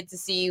excited to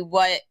see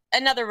what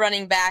another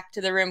running back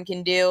to the room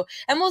can do.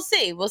 And we'll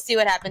see. We'll see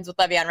what happens with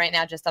Le'Veon right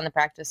now just on the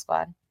practice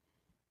squad.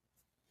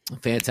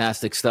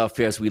 Fantastic stuff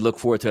here as we look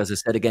forward to, as I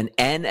said again,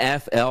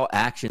 NFL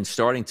action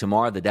starting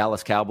tomorrow. The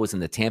Dallas Cowboys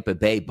and the Tampa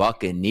Bay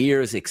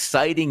Buccaneers.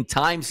 Exciting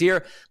times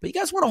here. But you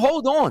guys want to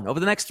hold on over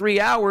the next 3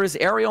 hours.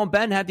 Ariel and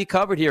Ben have you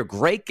covered here.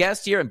 Great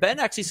guest here. And Ben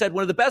actually said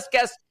one of the best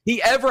guests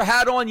he ever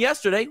had on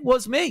yesterday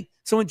was me.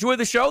 So enjoy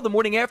the show. The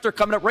morning after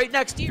coming up right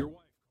next year.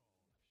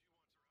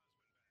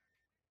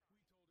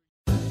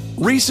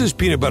 Reese's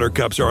peanut butter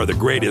cups are the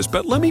greatest,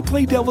 but let me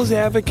play devil's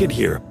advocate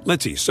here.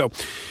 Let's see. So,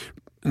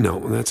 no,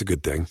 that's a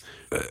good thing.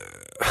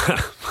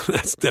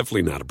 That's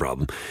definitely not a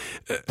problem.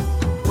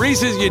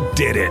 Reese's, you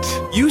did it.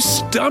 You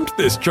stumped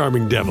this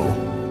charming devil.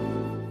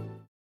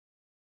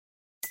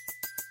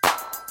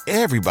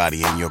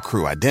 Everybody in your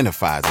crew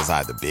identifies as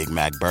either Big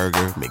Mac Burger,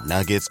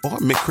 McNuggets, or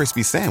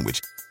McCrispy Sandwich.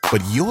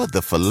 But you're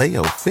the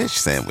Filet-O-Fish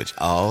Sandwich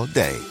all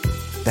day.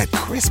 That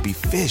crispy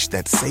fish,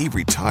 that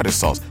savory tartar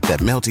sauce, that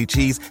melty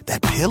cheese,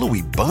 that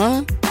pillowy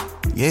bun.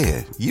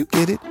 Yeah, you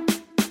get it.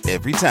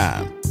 Every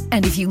time.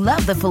 And if you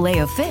love the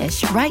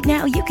Filet-O-Fish, right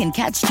now you can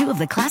catch 2 of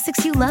the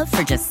classics you love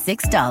for just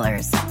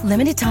 $6.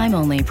 Limited time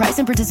only. Price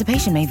and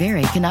participation may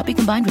vary. Cannot be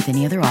combined with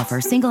any other offer.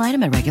 Single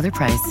item at regular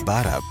price.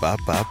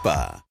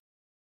 Ba-da-ba-ba-ba.